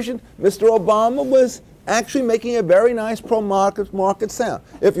early version, Mr. Obama was actually making a very nice pro-market sound.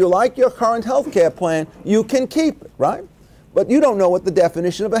 If you like your current health care plan, you can keep it, right? But you don't know what the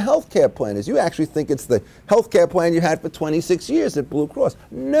definition of a health care plan is. You actually think it's the health care plan you had for 26 years at Blue Cross.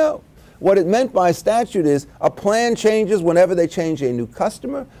 No. What it meant by statute is a plan changes whenever they change a new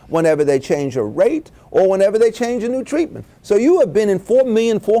customer, whenever they change a rate, or whenever they change a new treatment. So you have been in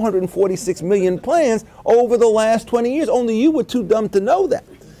 4,446,000 plans over the last 20 years. Only you were too dumb to know that.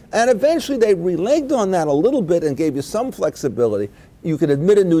 And eventually they reneged on that a little bit and gave you some flexibility. You could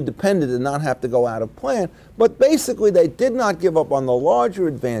admit a new dependent and not have to go out of plan. But basically, they did not give up on the larger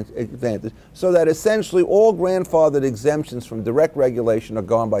advantage, so that essentially all grandfathered exemptions from direct regulation are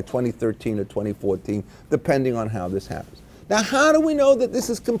gone by 2013 or 2014, depending on how this happens. Now, how do we know that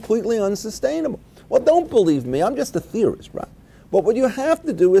this is completely unsustainable? Well, don't believe me. I'm just a theorist, right? But what you have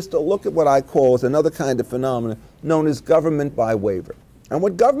to do is to look at what I call as another kind of phenomenon known as government by waiver. And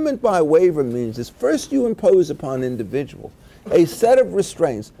what government by waiver means is first you impose upon individuals a set of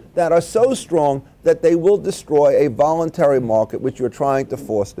restraints that are so strong that they will destroy a voluntary market which you're trying to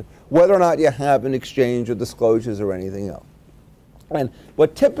foster, whether or not you have an exchange or disclosures or anything else. And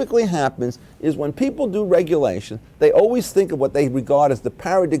what typically happens is when people do regulation, they always think of what they regard as the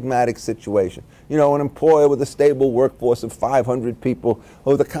paradigmatic situation. You know, an employer with a stable workforce of 500 people,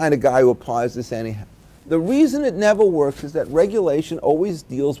 or the kind of guy who applies this anyhow. The reason it never works is that regulation always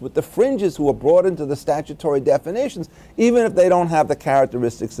deals with the fringes who are brought into the statutory definitions, even if they don't have the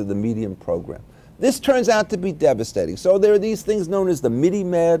characteristics of the medium program. This turns out to be devastating. So there are these things known as the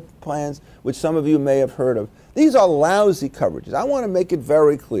midi-med plans, which some of you may have heard of. These are lousy coverages. I want to make it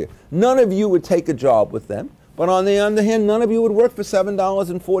very clear. None of you would take a job with them, but on the other hand, none of you would work for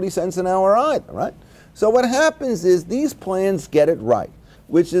 $7.40 an hour either, right? So what happens is these plans get it right,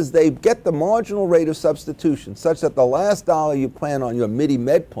 which is they get the marginal rate of substitution such that the last dollar you plan on your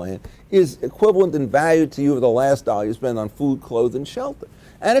midi-med plan is equivalent in value to you of the last dollar you spend on food, clothes, and shelter.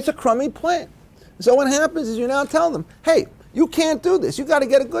 And it's a crummy plan. So what happens is you now tell them, hey, you can't do this. You got to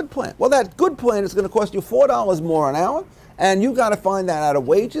get a good plan. Well, that good plan is going to cost you $4 more an hour, and you got to find that out of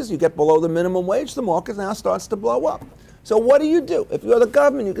wages. You get below the minimum wage, the market now starts to blow up. So what do? If you're the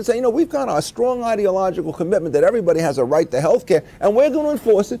government, you can say, you know, we've got our strong ideological commitment that everybody has a right to health care, and we're going to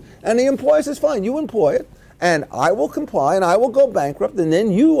enforce it. And the employer says, fine, you employ it, and I will comply, and I will go bankrupt, and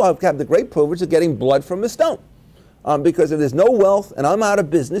then you have the great privilege of getting blood from a stone. Because if there's no wealth and I'm out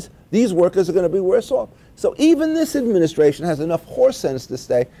of business, these workers are going to be worse off. So even this administration has enough horse sense to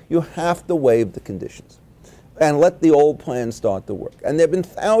say you have to waive the conditions and let the old plan start to work. And there have been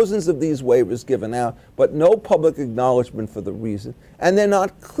thousands of these waivers given out, but no public acknowledgement for the reason. And they're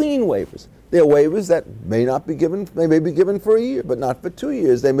not clean waivers. They're waivers that may not be given, they may be given for a year, but not for 2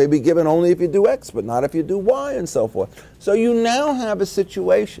 years. They may be given only if you do X, but not if you do Y, and so forth. So you now have a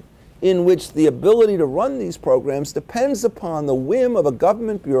situation in which the ability to run these programs depends upon the whim of a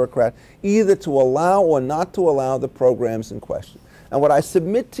government bureaucrat either to allow or not to allow the programs in question. And what I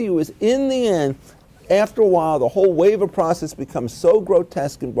submit to you is, in the end, after a while, the whole waiver process becomes so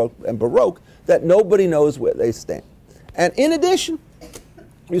grotesque and baroque that nobody knows where they stand. And in addition,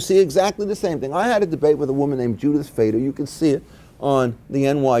 you see exactly the same thing. I had a debate with a woman named Judith Fader. You can see it on the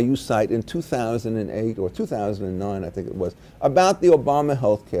NYU site in 2008 or 2009, I think it was, about the Obama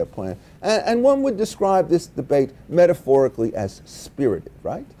health care plan. And one would describe this debate metaphorically as spirited,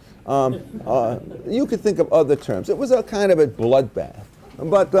 right? You could think of other terms. It was a kind of a bloodbath.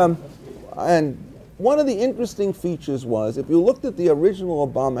 But, and one of the interesting features was, if you looked at the original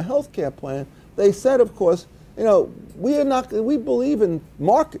Obama health care plan, they said, of course, you know, we believe in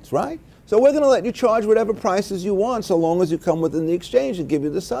markets, right? So we're going to let you charge whatever prices you want so long as you come within the exchange and give you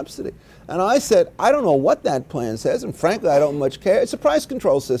the subsidy. And I said, I don't know what that plan says, and frankly, I don't much care. It's a price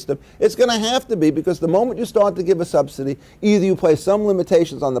control system. It's going to have to be, because the moment you start to give a subsidy, either you place some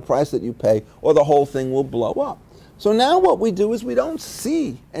limitations on the price that you pay, or the whole thing will blow up. So now what we do is we don't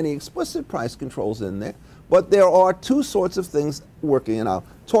see any explicit price controls in there, but there are two sorts of things working, and I'll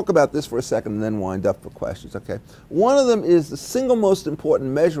talk about this for a second and then wind up for questions, okay? One of them is the single most important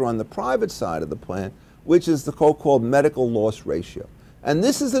measure on the private side of the plan, which is the so-called medical loss ratio. And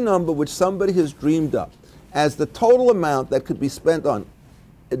this is a number which somebody has dreamed up as the total amount that could be spent on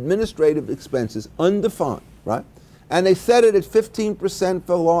administrative expenses undefined, right? And they set it at 15%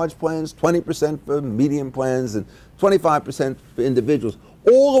 for large plans, 20% for medium plans, and 25% for individuals,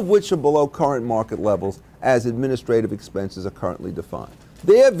 all of which are below current market levels as administrative expenses are currently defined.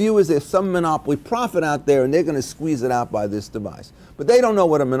 Their view is there's some monopoly profit out there and they're going to squeeze it out by this device. But they don't know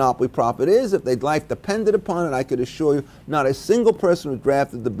what a monopoly profit is. If their life depended upon it, I could assure you not a single person who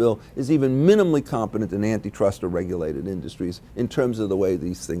drafted the bill is even minimally competent in antitrust or regulated industries in terms of the way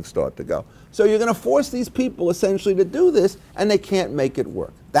these things start to go. So you're going to force these people essentially to do this, and they can't make it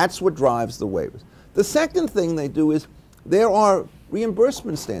work. That's what drives the waivers. The second thing they do is there are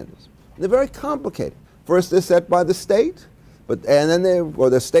reimbursement standards. They're very complicated. First, they're set by the state, and then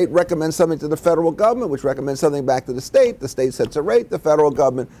the state recommends something to the federal government, which recommends something back to the state sets a rate, the federal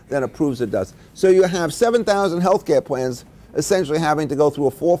government then approves it does. So you have 7,000 healthcare plans essentially having to go through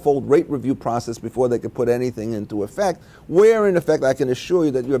a fourfold rate review process before they could put anything into effect, where in effect I can assure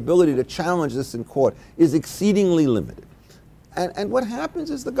you that your ability to challenge this in court is exceedingly limited. And what happens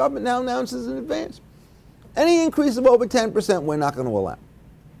is the government now announces in advance, any increase of over 10% we're not going to allow.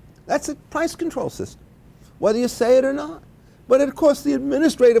 That's a price control system, whether you say it or not. But of course, the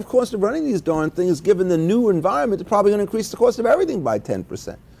administrative cost of running these darn things, given the new environment, is probably going to increase the cost of everything by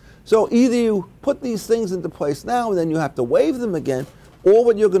 10%. So either you put these things into place now and then you have to waive them again, all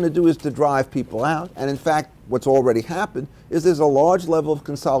what you're going to do is to drive people out. And in fact, what's already happened is there's a large level of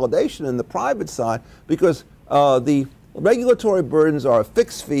consolidation in the private side because the regulatory burdens are a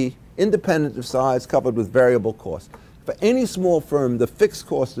fixed fee, independent of size, coupled with variable costs. For any small firm, the fixed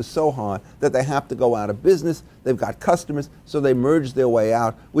cost is so high that they have to go out of business. They've got customers, so they merge their way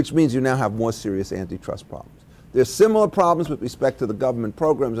out, which means you now have more serious antitrust problems. There's similar problems with respect to the government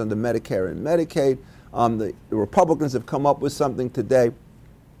programs under Medicare and Medicaid. The Republicans have come up with something today.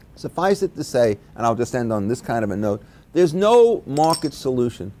 Suffice it to say, and I'll just end on this kind of a note, there's no market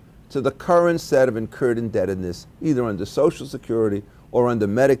solution to the current set of incurred indebtedness, either under Social Security or under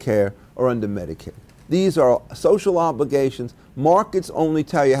Medicare or under Medicaid. These are social obligations. Markets only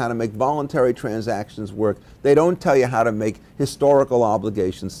tell you how to make voluntary transactions work. They don't tell you how to make historical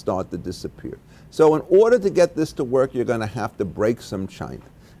obligations start to disappear. So in order to get this to work, you're going to have to break some China.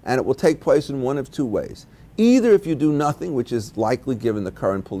 And it will take place in one of two ways. Either if you do nothing, which is likely given the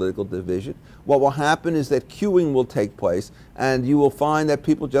current political division, what will happen is that queuing will take place and you will find that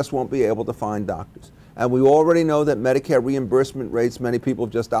people just won't be able to find doctors. And we already know that Medicare reimbursement rates, many people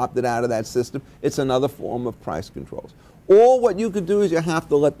have just opted out of that system. It's another form of price controls. Or what you could do is you have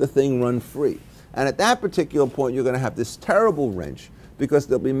to let the thing run free. And at that particular point, you're going to have this terrible wrench because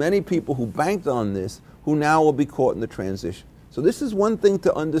there'll be many people who banked on this who now will be caught in the transition. So this is one thing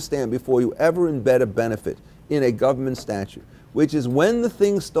to understand before you ever embed a benefit in a government statute, which is when the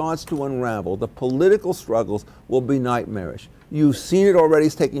thing starts to unravel, the political struggles will be nightmarish. You've seen it already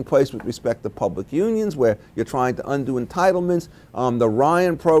taking place with respect to public unions, where you're trying to undo entitlements. The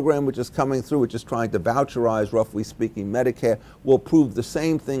Ryan program, which is coming through, which is trying to voucherize, roughly speaking, Medicare, will prove the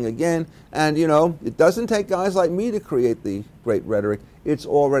same thing again. And, you know, it doesn't take guys like me to create the great rhetoric. It's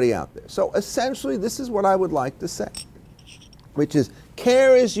already out there. So essentially, this is what I would like to say, which is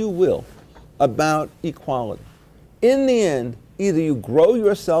care as you will about equality. In the end, either you grow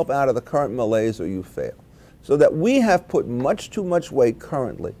yourself out of the current malaise or you fail. So that we have put much too much weight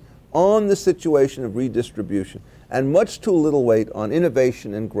currently on the situation of redistribution and much too little weight on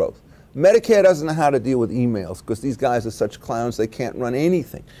innovation and growth. Medicare doesn't know how to deal with emails because these guys are such clowns they can't run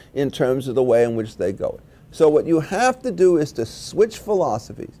anything in terms of the way in which they go. So what you have to do is to switch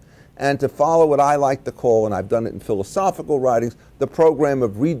philosophies and to follow what I like to call, and I've done it in philosophical writings, the program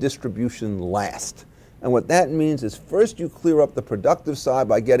of redistribution last. And what that means is first you clear up the productive side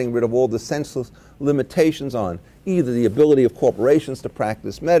by getting rid of all the senseless limitations on either the ability of corporations to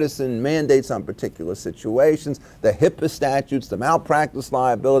practice medicine, mandates on particular situations, the HIPAA statutes, the malpractice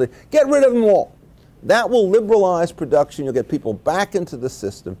liability. Get rid of them all. That will liberalize production. You'll get people back into the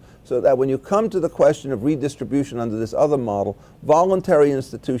system so that when you come to the question of redistribution under this other model, voluntary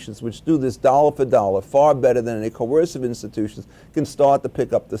institutions which do this dollar for dollar far better than any coercive institutions can start to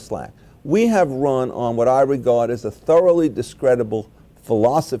pick up the slack. We have run on what I regard as a thoroughly discreditable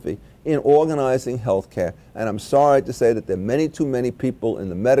philosophy in organizing healthcare, and I'm sorry to say that there are too many people in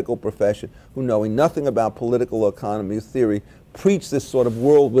the medical profession who, knowing nothing about political economy theory, preach this sort of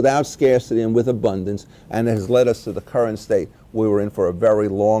world without scarcity and with abundance, and it has led us to the current state where we're in for a very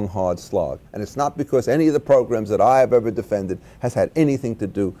long, hard slog. And it's not because any of the programs that I have ever defended has had anything to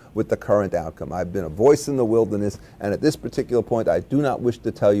do with the current outcome. I've been a voice in the wilderness, and at this particular point, I do not wish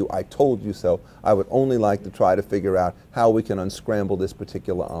to tell you, I told you so. I would only like to try to figure out how we can unscramble this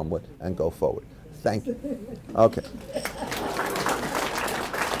particular omelet and go forward. Thank you. Okay.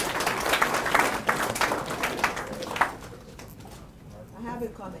 I have a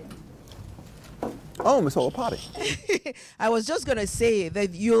comment. Oh, Ms. Holopati. I was just going to say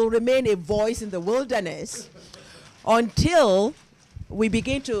that you'll remain a voice in the wilderness until we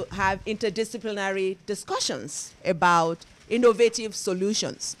begin to have interdisciplinary discussions about innovative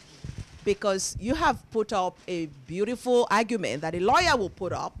solutions. Because you have put up a beautiful argument that a lawyer will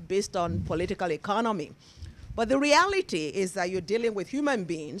put up based on political economy. But the reality is that you're dealing with human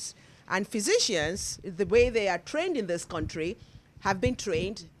beings, and physicians, the way they are trained in this country, have been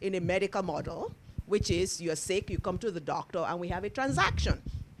trained in a medical model, which is you're sick, you come to the doctor, and we have a transaction,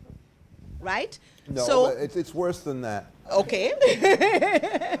 right? No, so, it's worse than that. Okay.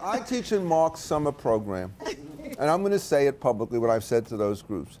 I teach in Mark's summer program, and I'm going to say it publicly, what I've said to those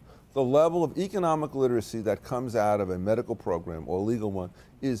groups. The level of economic literacy that comes out of a medical program or a legal one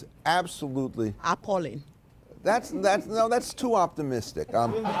is absolutely appalling. That's too optimistic.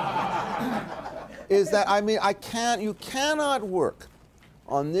 Is that, I mean, you cannot work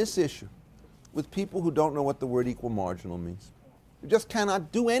on this issue with people who don't know what the word equal marginal means. You just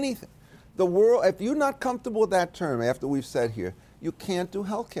cannot do anything. The world, if you're not comfortable with that term after we've said here, you can't do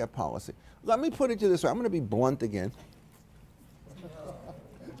healthcare policy. Let me put it to you this way. I'm going to be blunt again.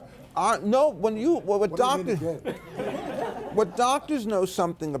 No, when you, what doctor, What doctors know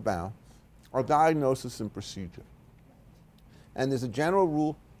something about are diagnosis and procedure. And there's a general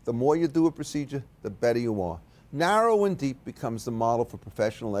rule, the more you do a procedure, the better you are. Narrow and deep becomes the model for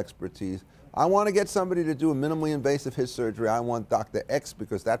professional expertise. I want to get somebody to do a minimally invasive hip surgery. I want Dr. X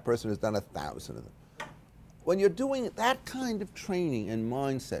because that person has done 1,000 of them. When you're doing that kind of training and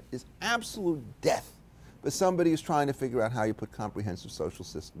mindset is absolute death for somebody who's trying to figure out how you put comprehensive social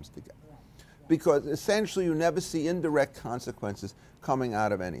systems together. Because essentially you never see indirect consequences coming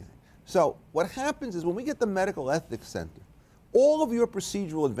out of anything. So what happens is when we get the Medical Ethics Center, all of your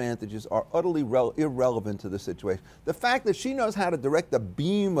procedural advantages are utterly irrelevant to the situation. The fact that she knows how to direct a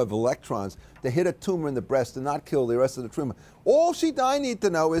beam of electrons to hit a tumor in the breast and not kill the rest of the tumor. All I need to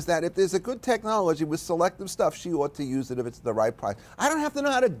know is that if there's a good technology with selective stuff, she ought to use it if it's the right price. I don't have to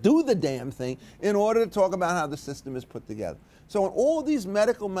know how to do the damn thing in order to talk about how the system is put together. So in all these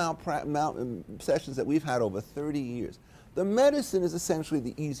medical sessions that we've had over 30 years, the medicine is essentially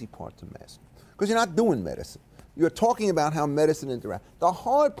the easy part to master because you're not doing medicine. You're talking about how medicine interacts. The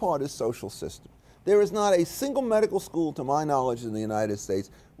hard part is social system. There is not a single medical school, to my knowledge, in the United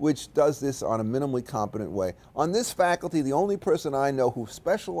States which does this on a minimally competent way. On this faculty, the only person I know who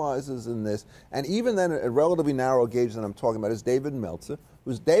specializes in this, and even then a relatively narrow gauge that I'm talking about, is David Meltzer.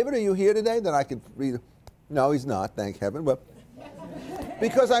 David, are you here today that I could read? No, he's not, thank heaven. But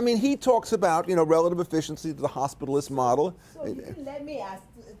because, I mean, he talks about, relative efficiency to the hospitalist model. So you can let me ask.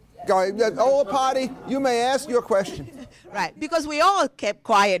 Go ahead. Oh, Patty, you may ask your question. Right, because we all kept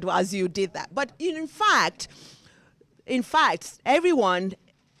quiet as you did that. But in fact, everyone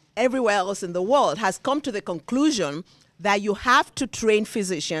everywhere else in the world has come to the conclusion that you have to train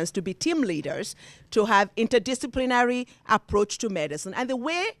physicians to be team leaders, to have interdisciplinary approach to medicine. And the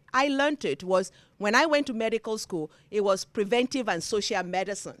way I learned it was when I went to medical school, it was preventive and social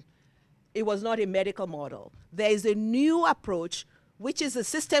medicine. It was not a medical model. There is a new approach, which is a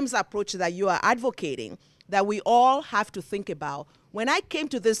systems approach that you are advocating, that we all have to think about. When I came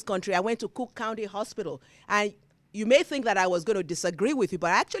to this country, I went to Cook County Hospital, and you may think that I was going to disagree with you,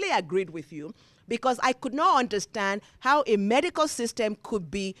 but I actually agreed with you because I could not understand how a medical system could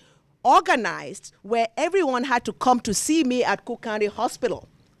be organized where everyone had to come to see me at Cook County Hospital.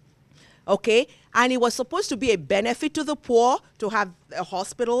 Okay? And it was supposed to be a benefit to the poor to have a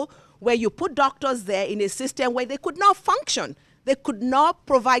hospital where you put doctors there in a system where they could not function. They could not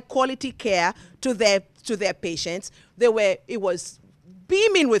provide quality care to their patients. It was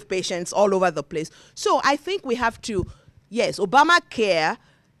beaming with patients all over the place. So I think we have to, yes, Obamacare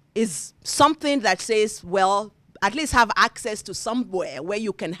is something that says, well, at least have access to somewhere where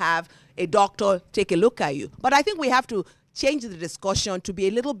you can have a doctor take a look at you. But I think we have to change the discussion to be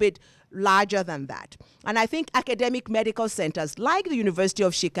a little bit larger than that. And I think academic medical centers like the University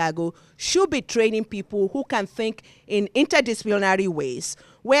of Chicago should be training people who can think in interdisciplinary ways,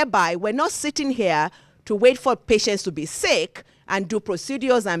 whereby we're not sitting here to wait for patients to be sick and do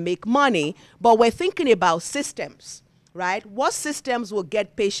procedures and make money, but we're thinking about systems, right? What systems will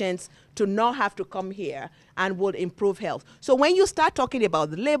get patients to not have to come here and will improve health? So when you start talking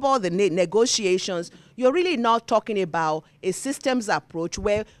about the labor, the negotiations, you're really not talking about a systems approach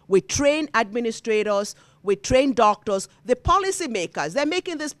where we train administrators, we train doctors, the policymakers. They're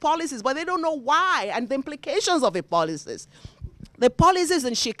making these policies, but they don't know why and the implications of the policies. The policies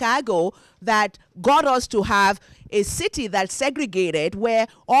in Chicago that got us to have a city that's segregated where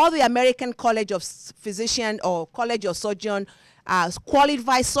all the American College of Physician or College of Surgeon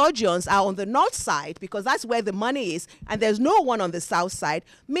qualified surgeons are on the north side because that's where the money is, and there's no one on the south side,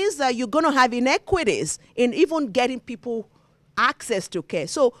 means that you're going to have inequities in even getting people access to care.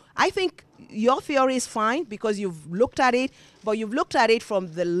 So I think your theory is fine because you've looked at it, but you've looked at it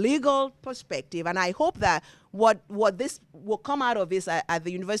from the legal perspective, and I hope that what this will come out of this at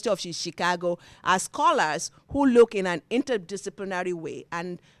the University of Chicago are scholars who look in an interdisciplinary way.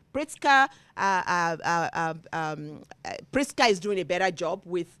 And Pritzker is doing a better job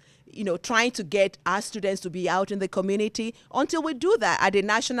with trying to get our students to be out in the community. Until we do that at a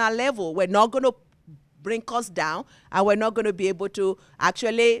national level, we're not going to bring costs down, and we're not going to be able to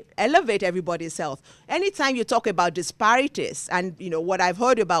actually elevate everybody's health. Anytime you talk about disparities, and what I've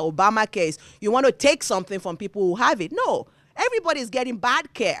heard about Obamacare is you want to take something from people who have it. No, everybody's getting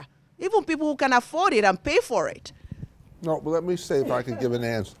bad care, even people who can afford it and pay for it. No, but let me say if I can give an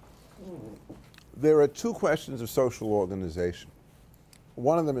answer. There are two questions of social organization.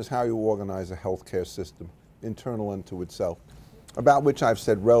 One of them is how you organize a healthcare system, internal unto itself, about which I've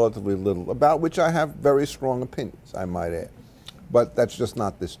said relatively little, about which I have very strong opinions, I might add. But that's just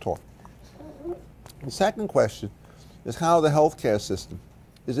not this talk. The second question is how the healthcare system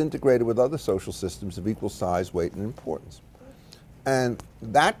is integrated with other social systems of equal size, weight, and importance. And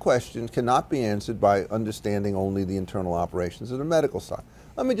that question cannot be answered by understanding only the internal operations of the medical side.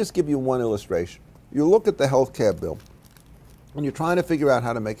 Let me just give you one illustration. You look at the health care bill, and you're trying to figure out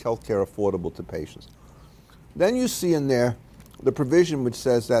how to make health care affordable to patients. Then you see in there the provision which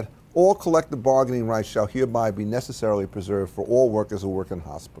says that all collective bargaining rights shall hereby be necessarily preserved for all workers who work in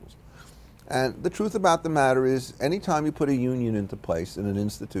hospitals. And the truth about the matter is, anytime you put a union into place in an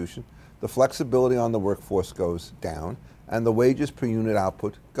institution, the flexibility on the workforce goes down and the wages per unit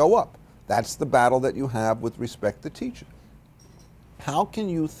output go up. That's the battle that you have with respect to teachers. How can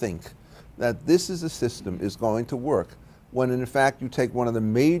you think that this is a system is going to work when in fact you take one of the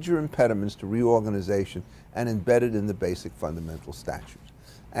major impediments to reorganization and embed it in the basic fundamental statutes?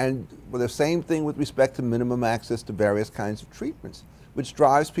 And the same thing with respect to minimum access to various kinds of treatments, which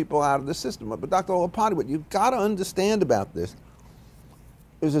drives people out of the system. But Dr. Olapati, what you've got to understand about this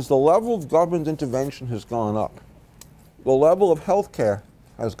is as the level of government intervention has gone up, the level of health care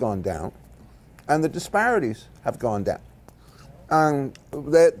has gone down, and the disparities have gone down.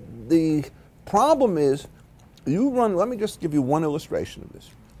 That the problem is, let me just give you one illustration of this.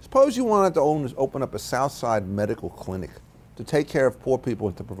 Suppose you wanted to open up a Southside medical clinic to take care of poor people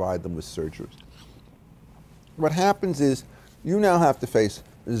and to provide them with surgeries. What happens is you now have to face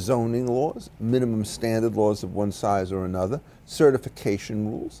zoning laws, minimum standard laws of one size or another, certification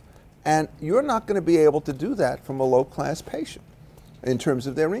rules, and you're not going to be able to do that from a low-class patient in terms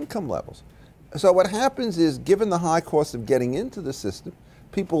of their income levels. So what happens is, given the high cost of getting into the system,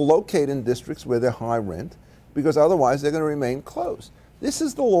 people locate in districts where they're high rent because otherwise they're going to remain closed. This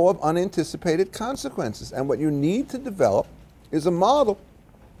is the law of unanticipated consequences, and what you need to develop is a model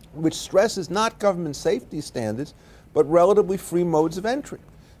which stresses not government safety standards, but relatively free modes of entry.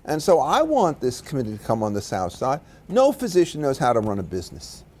 And so I want this committee to come on the South Side. No physician knows how to run a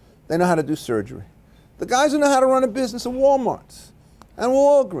business. They know how to do surgery. The guys who know how to run a business are Walmarts and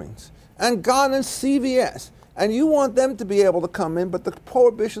Walgreens and God and CVS. And you want them to be able to come in, but the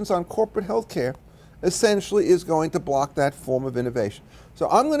prohibitions on corporate health care essentially is going to block that form of innovation. So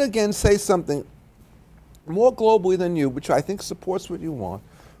I'm going to again say something more globally than you, which I think supports what you want,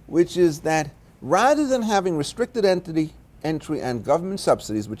 which is that rather than having restricted entry and government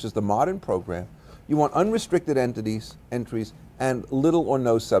subsidies, which is the modern program, you want unrestricted entries and little or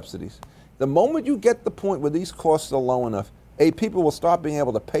no subsidies. The moment you get the point where these costs are low enough, people will start being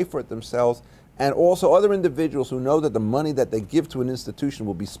able to pay for it themselves, and also other individuals who know that the money that they give to an institution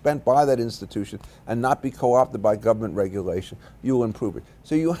will be spent by that institution and not be co-opted by government regulation, you will improve it.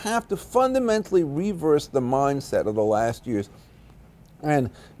 So you have to fundamentally reverse the mindset of the last years, and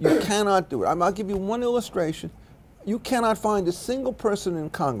you cannot do it. I'll give you one illustration. You cannot find a single person in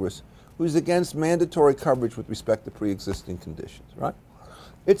Congress who's against mandatory coverage with respect to pre-existing conditions, right?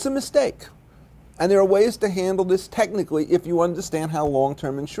 It's a mistake. And there are ways to handle this technically if you understand how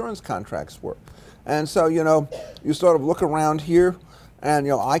long-term insurance contracts work. And so, you sort of look around here,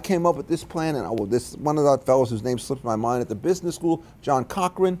 and, I came up with this plan, and this one of the fellows whose name slipped my mind at the business school, John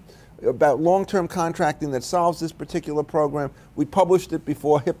Cochran, about long-term contracting that solves this particular program. We published it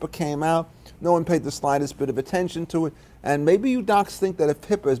before HIPAA came out. No one paid the slightest bit of attention to it. And maybe you docs think that if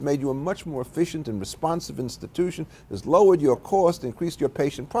HIPAA has made you a much more efficient and responsive institution, has lowered your cost, increased your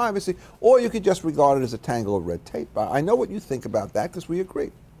patient privacy, or you could just regard it as a tangle of red tape. I know what you think about that because we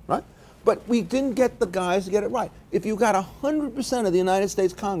agree, right? But we didn't get the guys to get it right. If you got 100% of the United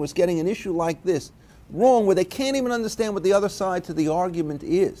States Congress getting an issue like this wrong, where they can't even understand what the other side to the argument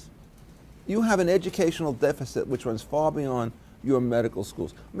is, you have an educational deficit which runs far beyond your medical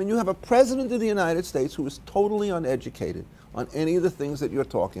schools. I mean, you have a president of the United States who is totally uneducated on any of the things that you're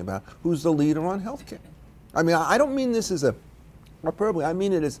talking about, who's the leader on health care. I mean, I don't mean this as a hyperbole. I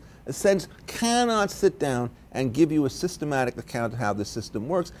mean it as a sense, cannot sit down and give you a systematic account of how the system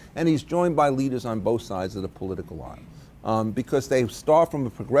works, and he's joined by leaders on both sides of the political aisle because they start from a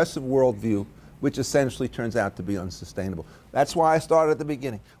progressive worldview which essentially turns out to be unsustainable. That's why I started at the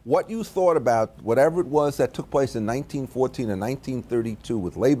beginning. What you thought about, whatever it was that took place in 1914 and 1932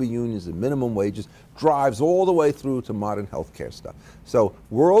 with labor unions and minimum wages, drives all the way through to modern healthcare stuff. So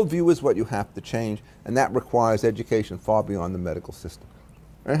worldview is what you have to change, and that requires education far beyond the medical system.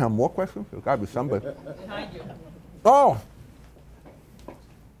 Anyhow, more questions? There's got to be somebody. Behind you. Oh!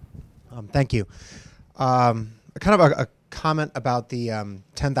 Thank you. Kind of a comment about the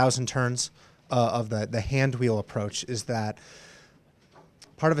 10,000 turns of the hand wheel approach is that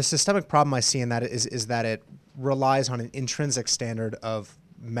part of a systemic problem I see in that is that it relies on an intrinsic standard of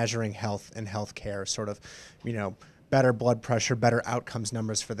measuring health and health care, sort of, better blood pressure, better outcomes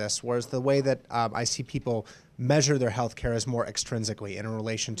numbers for this, whereas the way that I see people measure their health care is more extrinsically in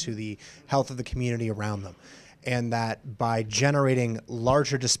relation to the health of the community around them. and that by generating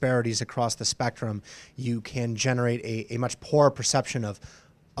larger disparities across the spectrum, you can generate a much poorer perception of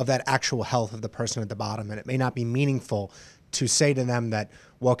that actual health of the person at the bottom. And it may not be meaningful to say to them that,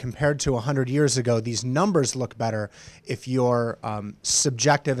 well, compared to 100 years ago, these numbers look better if your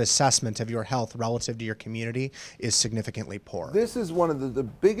subjective assessment of your health relative to your community is significantly poor. This is one of the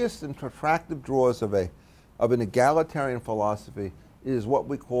biggest and attractive draws of an egalitarian philosophy, is what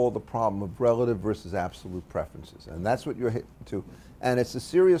we call the problem of relative versus absolute preferences. And that's what you're hitting to. And it's a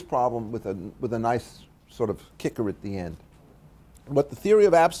serious problem with a nice sort of kicker at the end. What the theory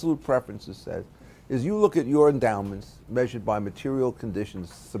of absolute preferences says is you look at your endowments measured by material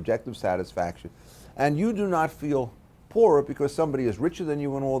conditions, subjective satisfaction, and you do not feel poorer because somebody is richer than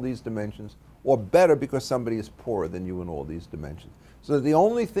you in all these dimensions, or better because somebody is poorer than you in all these dimensions. So the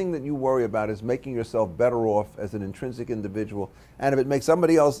only thing that you worry about is making yourself better off as an intrinsic individual, and if it makes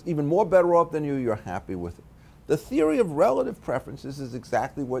somebody else even more better off than you, you're happy with it. The theory of relative preferences is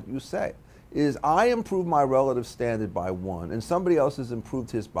exactly what you say. Is I improve my relative standard by 1 and somebody else has improved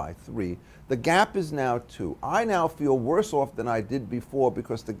his by 3. The gap is now 2. I now feel worse off than I did before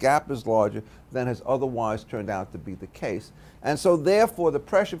because the gap is larger than has otherwise turned out to be the case. And so therefore the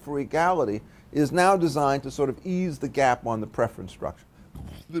pressure for equality is now designed to sort of ease the gap on the preference structure.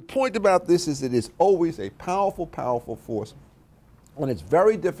 The point about this is it is always a powerful, powerful force and it's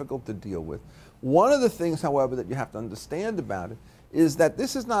very difficult to deal with. One of the things, however, that you have to understand about it is that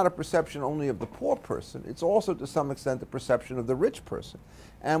this is not a perception only of the poor person, it's also to some extent the perception of the rich person.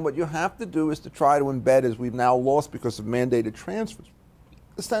 And what you have to do is to try to embed, as we've now lost because of mandated transfers,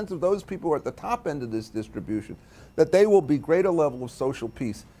 the sense of those people who are at the top end of this distribution, that they will be greater level of social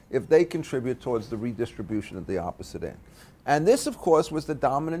peace if they contribute towards the redistribution at the opposite end. And this, of course, was the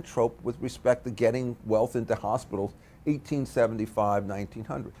dominant trope with respect to getting wealth into hospitals 1875,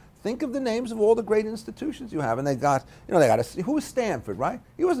 1900. Think of the names of all the great institutions you have, and they got, who was Stanford, right?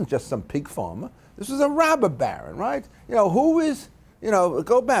 He wasn't just some pig farmer. This was a robber baron, right? Who is,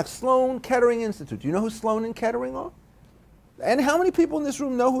 go back, Sloan Kettering Institute. Do you know who Sloan and Kettering are? And how many people in this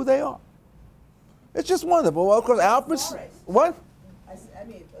room know who they are? It's just wonderful. Well, of course, Alfred, what? I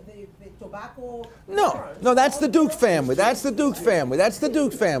mean, the tobacco. No, that's the Duke family. That's the Duke family. That's the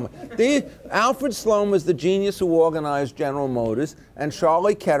Duke family. Alfred Sloan was the genius who organized General Motors, and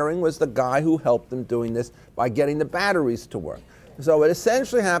Charlie Kettering was the guy who helped them doing this by getting the batteries to work. So what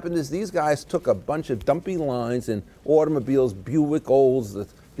essentially happened is these guys took a bunch of dumpy lines in automobiles, Buick Olds,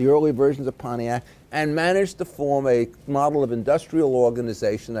 the early versions of Pontiac, and managed to form a model of industrial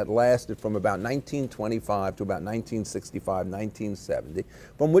organization that lasted from about 1925 to about 1965, 1970,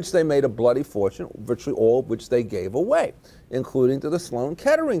 from which they made a bloody fortune, virtually all of which they gave away, including to the Sloan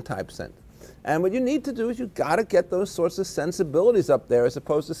Kettering type center. And what you need to do is you've got to get those sorts of sensibilities up there as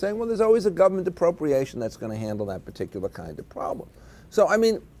opposed to saying, well, there's always a government appropriation that's going to handle that particular kind of problem. So, I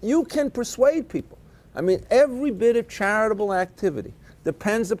mean, you can persuade people. I mean, every bit of charitable activity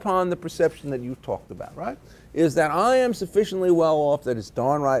depends upon the perception that you talked about, right? Is that I am sufficiently well off that it's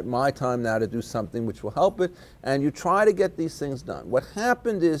darn right my time now to do something which will help it, and you try to get these things done. What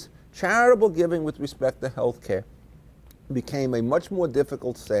happened is charitable giving with respect to health care became a much more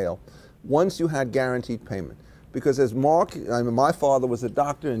difficult sale once you had guaranteed payment. Because as Mark, my father was a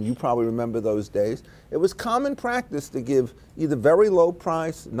doctor, and you probably remember those days, it was common practice to give either very low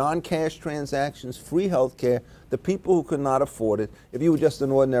price, non-cash transactions, free health care to people who could not afford it if you were just an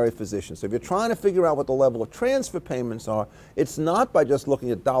ordinary physician. So if you're trying to figure out what the level of transfer payments are, it's not by just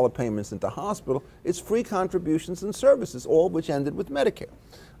looking at dollar payments into hospital, it's free contributions and services, all of which ended with Medicare.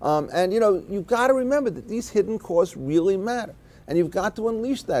 And you've got to remember that these hidden costs really matter. And you've got to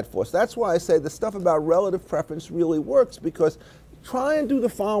unleash that force. That's why I say the stuff about relative preference really works, because try and do the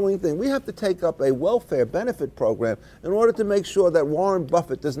following thing. We have to take up a welfare benefit program in order to make sure that Warren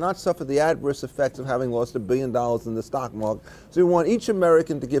Buffett does not suffer the adverse effects of having lost $1 billion in the stock market. So we want each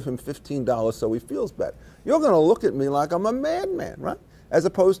American to give him $15 so he feels better. You're going to look at me like I'm a madman, right? As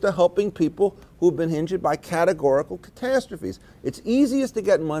opposed to helping people who've been injured by categorical catastrophes. It's easiest to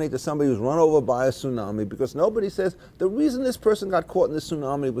get money to somebody who's run over by a tsunami because nobody says, the reason this person got caught in the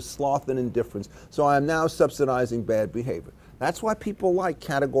tsunami was sloth and indifference, so I am now subsidizing bad behavior. That's why people like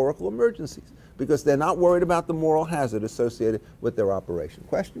categorical emergencies, because they're not worried about the moral hazard associated with their operation.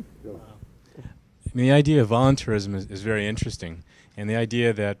 Question? I mean, the idea of voluntarism is very interesting. And the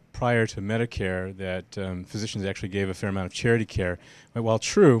idea that prior to Medicare that physicians actually gave a fair amount of charity care, while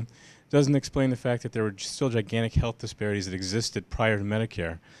true, doesn't explain the fact that there were still gigantic health disparities that existed prior to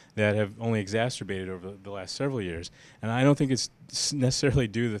Medicare that have only exacerbated over the last several years. And I don't think it's necessarily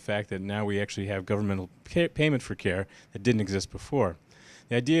due to the fact that now we actually have governmental payment for care that didn't exist before.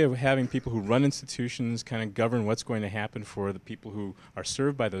 The idea of having people who run institutions kind of govern what's going to happen for the people who are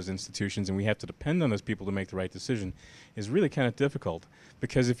served by those institutions, and we have to depend on those people to make the right decision, is really kind of difficult.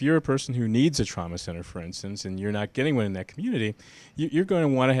 Because if you're a person who needs a trauma center, for instance, and you're not getting one in that community, you're going to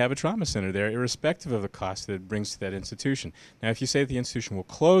want to have a trauma center there, irrespective of the cost that it brings to that institution. Now, if you say that the institution will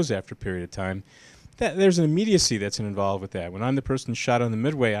close after a period of time, there's an immediacy that's involved with that. When I'm the person shot on the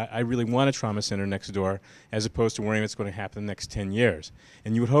Midway, I really want a trauma center next door, as opposed to worrying what's going to happen in the next 10 years.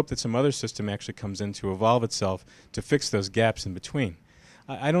 And you would hope that some other system actually comes in to evolve itself to fix those gaps in between.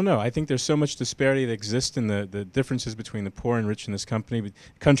 I don't know. I think there's so much disparity that exists in the differences between the poor and rich in this country,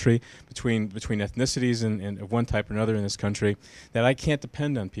 between ethnicities and of one type or another in this country, that I can't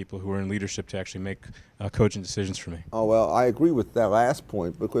depend on people who are in leadership to actually make cogent decisions for me. Oh, well, I agree with that last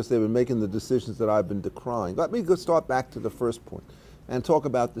point because they've been making the decisions that I've been decrying. Let me go start back to the first point and talk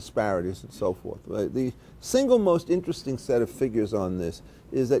about disparities and so forth. The single most interesting set of figures on this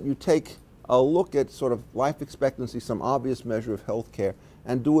is that you take a look at sort of life expectancy, some obvious measure of health care,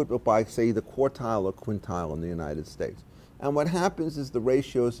 and do it by, say, the quartile or quintile in the United States. And what happens is the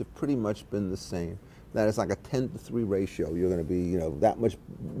ratios have pretty much been the same. That is like a 10-to-3 ratio. You're going to be, that much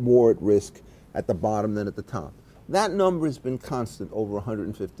more at risk at the bottom than at the top. That number has been constant over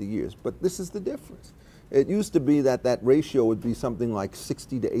 150 years, but this is the difference. It used to be that that ratio would be something like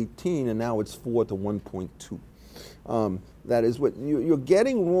 60 to 18, and now it's 4 to 1.2. That is what you're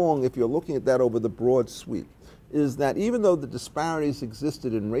getting wrong if you're looking at that over the broad sweep, is that even though the disparities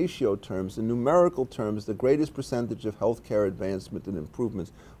existed in ratio terms, in numerical terms, the greatest percentage of healthcare advancement and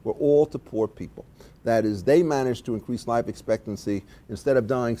improvements were all to poor people. That is, they managed to increase life expectancy. Instead of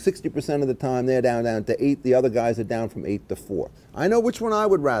dying 60% of the time, they're down to 8. The other guys are down from 8 to 4. I know which one I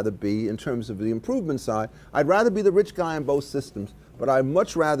would rather be in terms of the improvement side. I'd rather be the rich guy in both systems, but I'd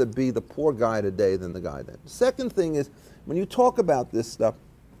much rather be the poor guy today than the guy then. Second thing is, when you talk about this stuff,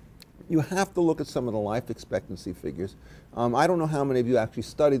 you have to look at some of the life expectancy figures. I don't know how many of you actually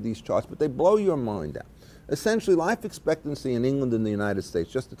studied these charts, but they blow your mind out. Essentially, life expectancy in England and the United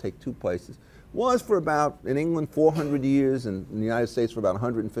States, just to take two places, was for about, in England, 400 years, and in the United States for about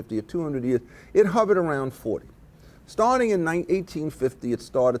 150 or 200 years. It hovered around 40. Starting in 1850, it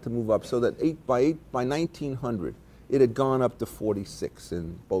started to move up, so that by 1900, it had gone up to 46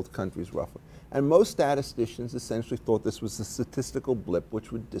 in both countries, roughly. And most statisticians essentially thought this was a statistical blip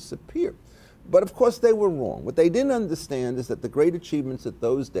which would disappear. But of course they were wrong. What they didn't understand is that the great achievements at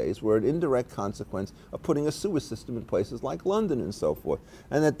those days were an indirect consequence of putting a sewer system in places like London and so forth.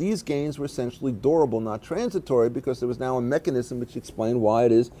 And that these gains were essentially durable, not transitory, because there was now a mechanism which explained why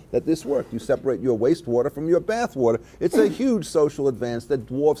it is that this worked. You separate your wastewater from your bathwater. It's a huge social advance that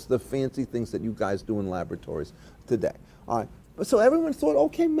dwarfs the fancy things that you guys do in laboratories today. All right. So everyone thought,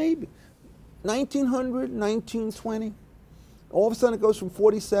 okay, maybe. 1900, 1920, all of a sudden it goes from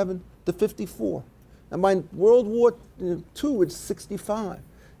 47 to 54. And by World War II, it's 65.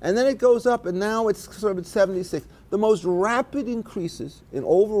 And then it goes up, and now it's sort of at 76. The most rapid increases in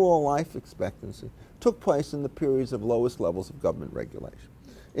overall life expectancy took place in the periods of lowest levels of government regulation.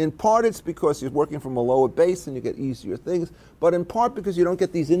 In part, it's because you're working from a lower base and you get easier things, but in part because you don't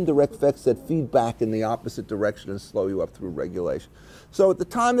get these indirect effects that feed back in the opposite direction and slow you up through regulation. So at the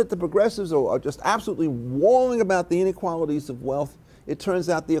time that the progressives are just absolutely warring about the inequalities of wealth, it turns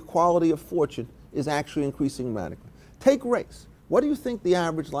out the equality of fortune is actually increasing radically. Take race. What do you think the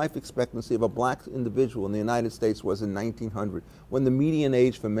average life expectancy of a black individual in the United States was in 1900, when the median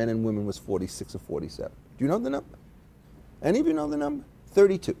age for men and women was 46 or 47? Do you know the number? Any of you know the number?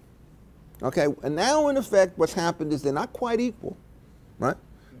 32. Okay, and now in effect what's happened is they're not quite equal, right?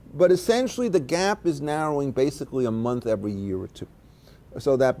 But essentially the gap is narrowing basically a month every year or two.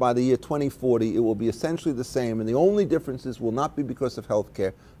 So that by the year 2040 it will be essentially the same, and the only differences will not be because of health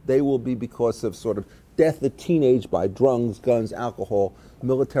care, they will be because of sort of death at teenage by drugs, guns, alcohol,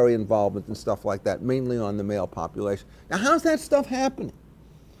 military involvement and stuff like that, mainly on the male population. Now how's that stuff happening?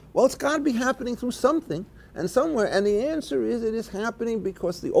 Well, it's got to be happening through something and somewhere, and the answer is it is happening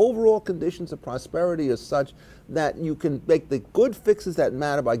because the overall conditions of prosperity are such that you can make the good fixes that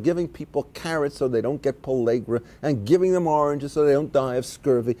matter by giving people carrots so they don't get pellagra, and giving them oranges so they don't die of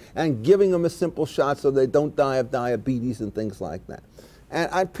scurvy, and giving them a simple shot so they don't die of diabetes and things like that.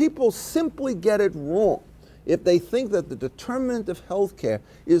 And people simply get it wrong if they think that the determinant of health care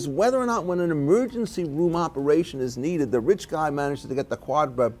is whether or not when an emergency room operation is needed, the rich guy manages to get the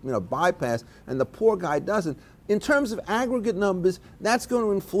quad bypass and the poor guy doesn't. In terms of aggregate numbers, that's going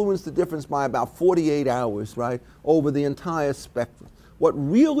to influence the difference by about 48 hours, right, over the entire spectrum. What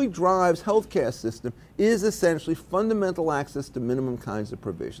really drives healthcare system is essentially fundamental access to minimum kinds of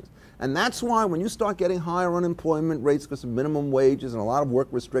provisions. And that's why when you start getting higher unemployment rates because of minimum wages and a lot of work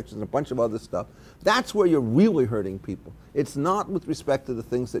restrictions and a bunch of other stuff, that's where you're really hurting people. It's not with respect to the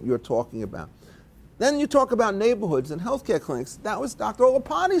things that you're talking about. Then you talk about neighborhoods and healthcare clinics. That was Dr.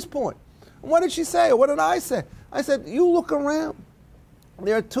 Olapani's point. And what did she say, or what did I say? I said, you look around.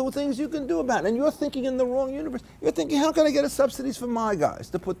 There are two things you can do about it, and you're thinking in the wrong universe. You're thinking, how can I get subsidies for my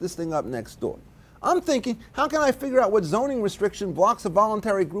guys to put this thing up next door? I'm thinking, how can I figure out what zoning restriction blocks a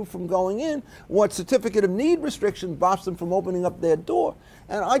voluntary group from going in, what certificate of need restriction blocks them from opening up their door?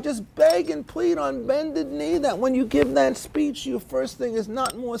 And I just beg and plead on bended knee that when you give that speech, your first thing is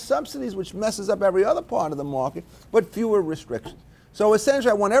not more subsidies, which messes up every other part of the market, but fewer restrictions. So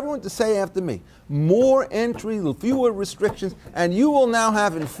essentially, I want everyone to say after me, more entry, fewer restrictions, and you will now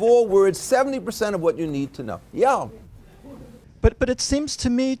have in 4 words 70% of what you need to know. Yeah. But it seems to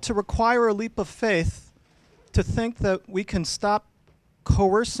me to require a leap of faith to think that we can stop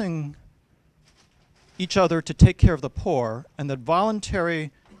coercing each other to take care of the poor, and that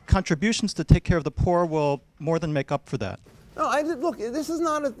voluntary contributions to take care of the poor will more than make up for that. No, look, this is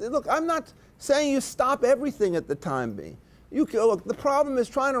not look, I'm not saying you stop everything at the time being. Look, the problem is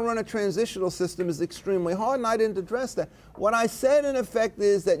trying to run a transitional system is extremely hard, and I didn't address that. What I said, in effect,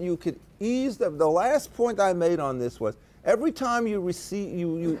 is that you could ease, the last point I made on this was, every time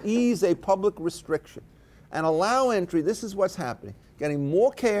you ease a public restriction and allow entry, this is what's happening. Getting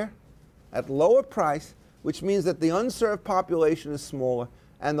more care at lower price, which means that the unserved population is smaller,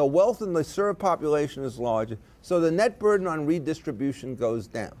 and the wealth in the served population is larger, so the net burden on redistribution goes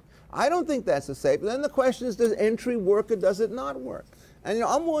down. I don't think that's a safe. Then the question is, does entry work or does it not work? And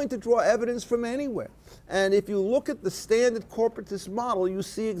I'm willing to draw evidence from anywhere. And if you look at the standard corporatist model, you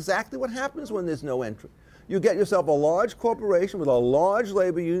see exactly what happens when there's no entry. You get yourself a large corporation with a large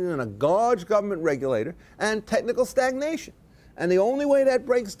labor union and a large government regulator and technical stagnation. And the only way that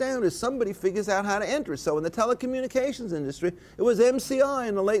breaks down is somebody figures out how to enter. So in the telecommunications industry, it was MCI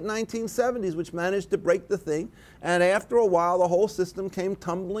in the late 1970s which managed to break the thing. And after a while, the whole system came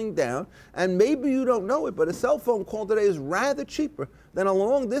tumbling down. And maybe you don't know it, but a cell phone call today is rather cheaper than a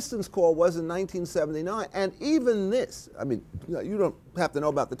long-distance call was in 1979. And even this, I mean, you don't have to know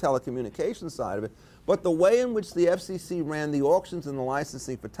about the telecommunications side of it, but the way in which the FCC ran the auctions and the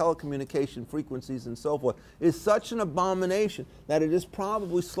licensing for telecommunication frequencies and so forth is such an abomination that it has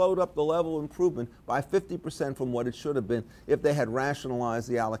probably slowed up the level of improvement by 50% from what it should have been if they had rationalized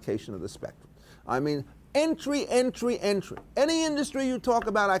the allocation of the spectrum. I mean, entry, entry, entry. Any industry you talk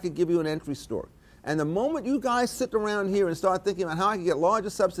about, I could give you an entry story. And the moment you guys sit around here and start thinking about how I can get larger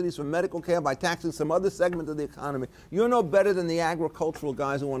subsidies for medical care by taxing some other segment of the economy, you're no better than the agricultural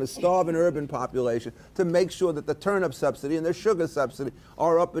guys who want to starve an urban population to make sure that the turnip subsidy and the sugar subsidy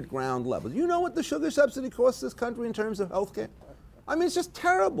are up at ground level. You know what the sugar subsidy costs this country in terms of health care? I mean, it's just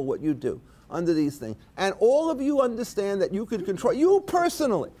terrible what you do under these things. And all of you understand that you can control, you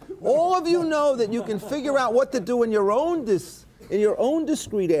personally, all of you know that you can figure out what to do in your own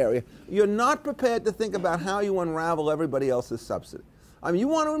discrete area. You're not prepared to think about how you unravel everybody else's subsidy. I mean, you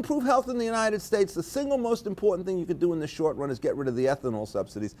want to improve health in the United States, the single most important thing you could do in the short run is get rid of the ethanol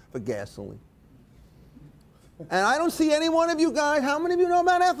subsidies for gasoline. And I don't see any one of you guys, how many of you know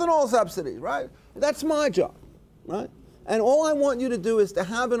about ethanol subsidies, right? That's my job, right? And all I want you to do is to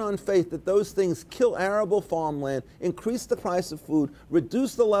have it on faith that those things kill arable farmland, increase the price of food,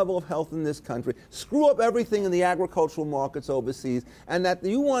 reduce the level of health in this country, screw up everything in the agricultural markets overseas, and that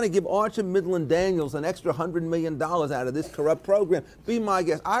you want to give Archer Midland Daniels an extra $100 million out of this corrupt program. Be my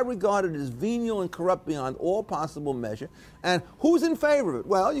guest. I regard it as venial and corrupt beyond all possible measure. And who's in favor of it?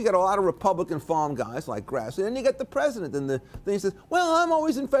 Well, you get a lot of Republican farm guys like Grass, and then you get the president, and the thing says, well, I'm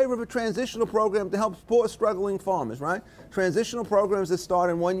always in favor of a transitional program to help poor, struggling farmers, right? Transitional programs that start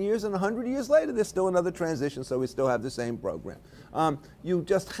in 1 year and 100 years later, there's still another transition, so we still have the same program. You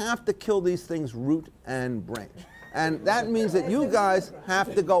just have to kill these things root and branch. And that means that you guys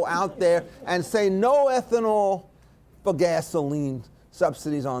have to go out there and say no ethanol for gasoline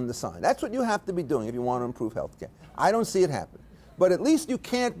subsidies on the sign. That's what you have to be doing if you want to improve health care. I don't see it happen. But at least you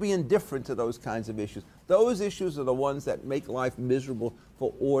can't be indifferent to those kinds of issues. Those issues are the ones that make life miserable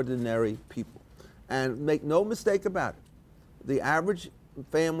for ordinary people. And make no mistake about it, the average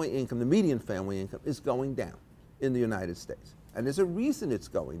family income, the median family income, is going down in the United States. And there's a reason it's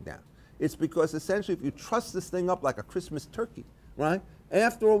going down. It's because essentially if you truss this thing up like a Christmas turkey, right,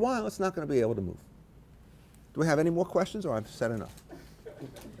 after a while it's not going to be able to move. Do we have any more questions, or I've said enough?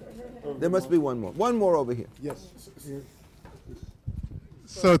 There must be one more. One more over here. Yes.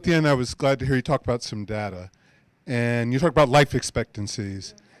 So at the end, I was glad to hear you talk about some data. and you talk about life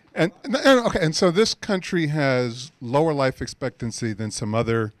expectancies. And so this country has lower life expectancy than some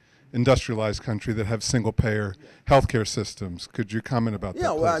other industrialized country that have single-payer healthcare systems. Could you comment about that,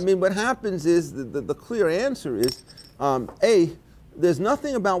 Yeah, well, I please? mean, what happens is, the clear answer is, there's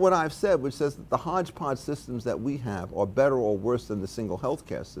nothing about what I've said which says that the hodgepodge systems that we have are better or worse than the single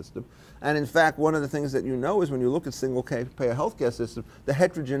healthcare system. And in fact, one of the things that you know is when you look at single-payer healthcare systems, the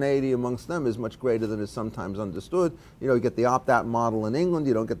heterogeneity amongst them is much greater than is sometimes understood. You know, you get the opt-out model in England,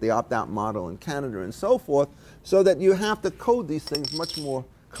 you don't get the opt-out model in Canada, and so forth, so that you have to code these things much more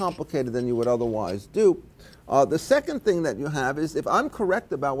complicated than you would otherwise do. The second thing that you have is, if I'm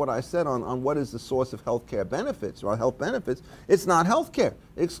correct about what I said on what is the source of healthcare benefits or health benefits, it's not healthcare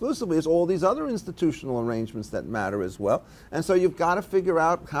exclusively. It's all these other institutional arrangements that matter as well. And so you've got to figure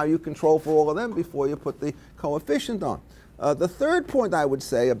out how you control for all of them before you put the coefficient on. The third point I would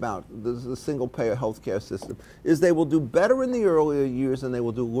say about the single-payer healthcare system is they will do better in the earlier years and they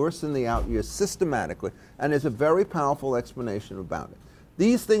will do worse in the out years systematically. And there's a very powerful explanation about it.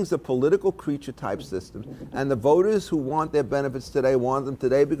 These things are political creature type systems, and the voters who want their benefits today want them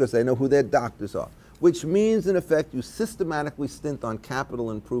today because they know who their doctors are, which means, in effect, you systematically stint on capital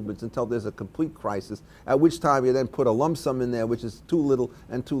improvements until there's a complete crisis, at which time you then put a lump sum in there which is too little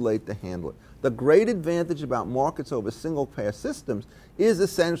and too late to handle it. The great advantage about markets over single-payer systems is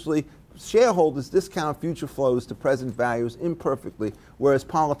essentially shareholders discount future flows to present values imperfectly, whereas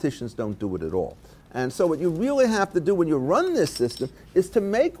politicians don't do it at all. And so what you really have to do when you run this system is to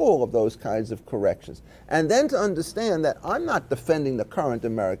make all of those kinds of corrections. And then to understand that I'm not defending the current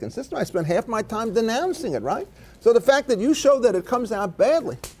American system. I spend half my time denouncing it, right? So the fact that you show that it comes out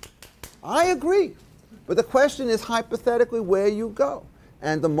badly, I agree. But the question is hypothetically where you go.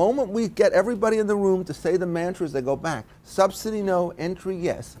 And the moment we get everybody in the room to say the mantra as they go back, subsidy no, entry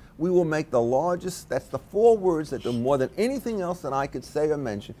yes, we will make the largest, that's the 4 words that do more than anything else that I could say or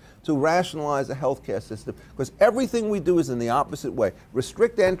mention to rationalize a healthcare system, because everything we do is in the opposite way.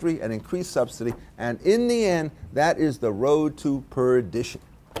 Restrict entry and increase subsidy, and in the end, that is the road to perdition.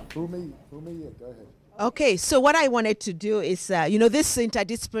 Fumi, go ahead. Okay, so what I wanted to do is, this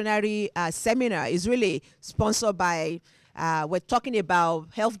interdisciplinary seminar is really sponsored by, we're talking about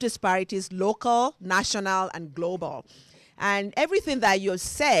health disparities, local, national, and global. And everything that you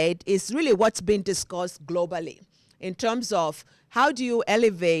said is really what's been discussed globally in terms of how do you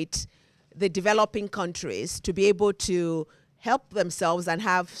elevate the developing countries to be able to help themselves and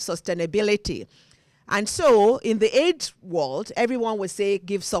have sustainability. And so in the aid world, everyone would say,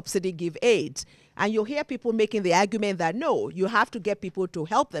 give subsidy, give aid. And you'll hear people making the argument that, no, you have to get people to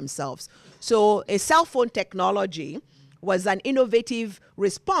help themselves. So a cell phone technology was an innovative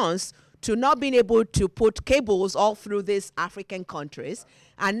response to not being able to put cables all through these African countries.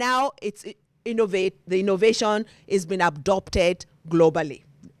 And now the innovation is being adopted globally.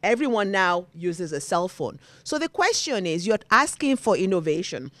 Everyone now uses a cell phone. So the question is, you're asking for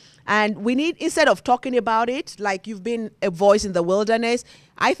innovation. And we need, instead of talking about it, like you've been a voice in the wilderness,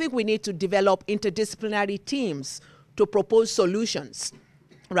 I think we need to develop interdisciplinary teams to propose solutions.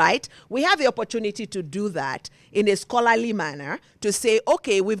 Right? We have the opportunity to do that in a scholarly manner, to say,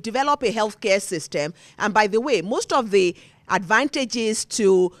 okay, we've developed a healthcare system, and by the way, most of the advantages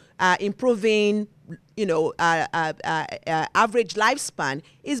to improving, average lifespan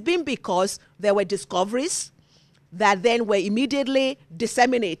is been because there were discoveries that then were immediately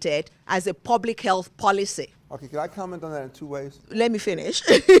disseminated as a public health policy. Okay, can I comment on that in 2 ways? Let me finish,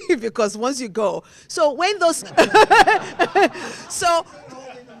 because once you go, so when those,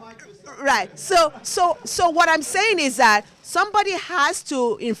 right. So what I'm saying is that somebody has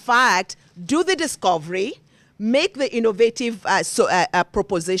to, in fact, do the discovery, make the innovative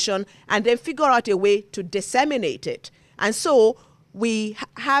proposition, and then figure out a way to disseminate it. And so we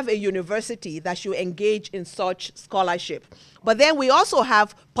have a university that should engage in such scholarship. But then we also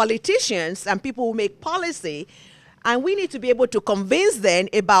have politicians and people who make policy, and we need to be able to convince them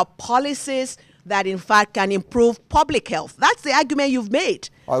about policies that in fact can improve public health. That's the argument you've made.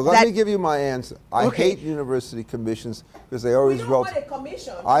 Let me give you my answer. I hate university commissions because they always roll. We don't want a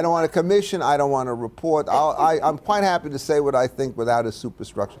commission. I don't want a commission. I don't want a report. I'm quite happy to say what I think without a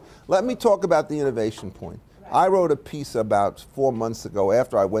superstructure. Let me talk about the innovation point. I wrote a piece about 4 months ago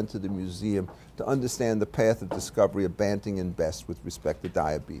after I went to the museum to understand the path of discovery of Banting and Best with respect to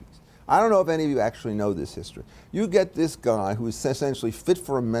diabetes. I don't know if any of you actually know this history. You get this guy who is essentially fit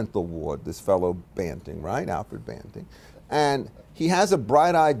for a mental ward, this fellow Banting, right? Alfred Banting. And he has a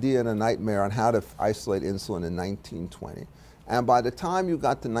bright idea and a nightmare on how to isolate insulin in 1920. And by the time you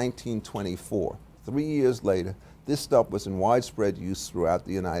got to 1924, 3 years later, This stuff was in widespread use throughout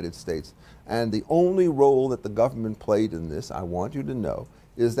the United States. And the only role that the government played in this, I want you to know,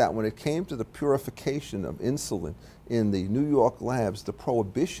 is that when it came to the purification of insulin in the New York labs, the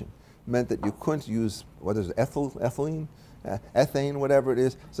prohibition meant that you couldn't use, what is it, ethylene? Ethane, whatever it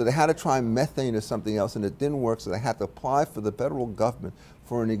is. So they had to try methane or something else, and it didn't work, so they had to apply for the federal government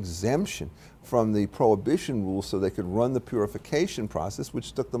for an exemption from the prohibition rules so they could run the purification process,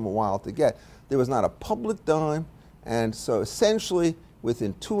 which took them a while to get. There was not a public dime, and so essentially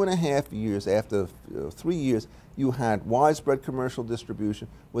within 2.5 years, after 3 years, you had widespread commercial distribution.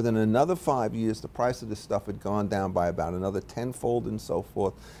 Within another 5 years, the price of this stuff had gone down by about another tenfold and so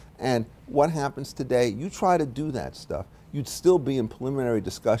forth. And what happens today, you try to do that stuff, you'd still be in preliminary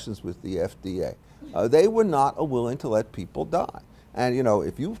discussions with the FDA. They were not willing to let people die. And you know,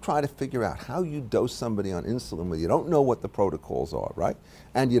 if you try to figure out how you dose somebody on insulin where you don't know what the protocols are, right?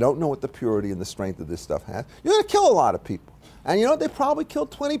 And you don't know what the purity and the strength of this stuff has, you're gonna kill a lot of people. And you know, they probably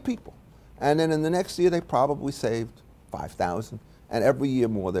killed 20 people. And then in the next year, they probably saved 5,000, and every year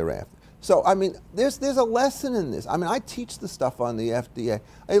more thereafter. So, I mean, there's a lesson in this. I mean, I teach the stuff on the FDA.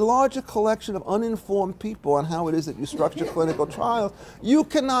 A larger collection of uninformed people on how it is that you structure clinical trials, you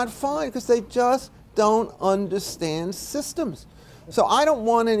cannot find, because they just don't understand systems. So I don't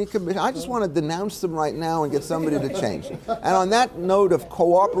want any commission. I just want to denounce them right now and get somebody to change. And on that note of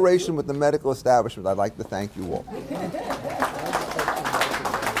cooperation with the medical establishment, I'd like to thank you all.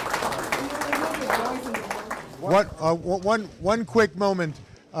 One quick moment.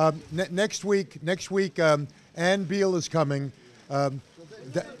 Next week, Ann Beal is coming.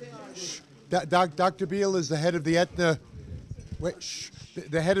 Dr. Beal is the head of the Aetna,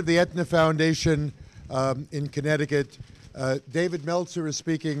 the head of the Aetna Foundation in Connecticut. David Meltzer is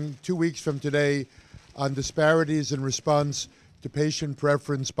speaking 2 weeks from today on disparities in response to patient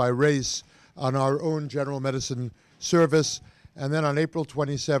preference by race on our own general medicine service. And then on April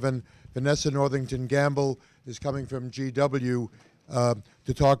 27, Vanessa Northington Gamble is coming from GW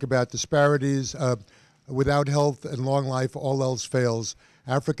to talk about disparities. Without health and long life, all else fails.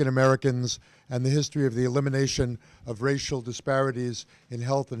 African Americans and the history of the elimination of racial disparities in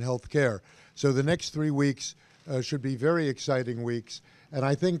health and health care. So the next 3 weeks should be very exciting weeks. And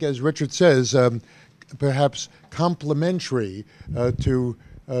I think, as Richard says, perhaps complementary to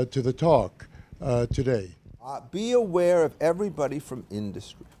the talk today. Be aware of everybody from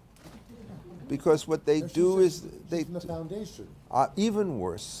industry. Because what they do is they the foundation. Even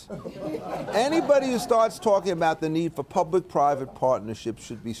worse. Anybody who starts talking about the need for public-private partnerships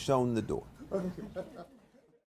should be shown the door.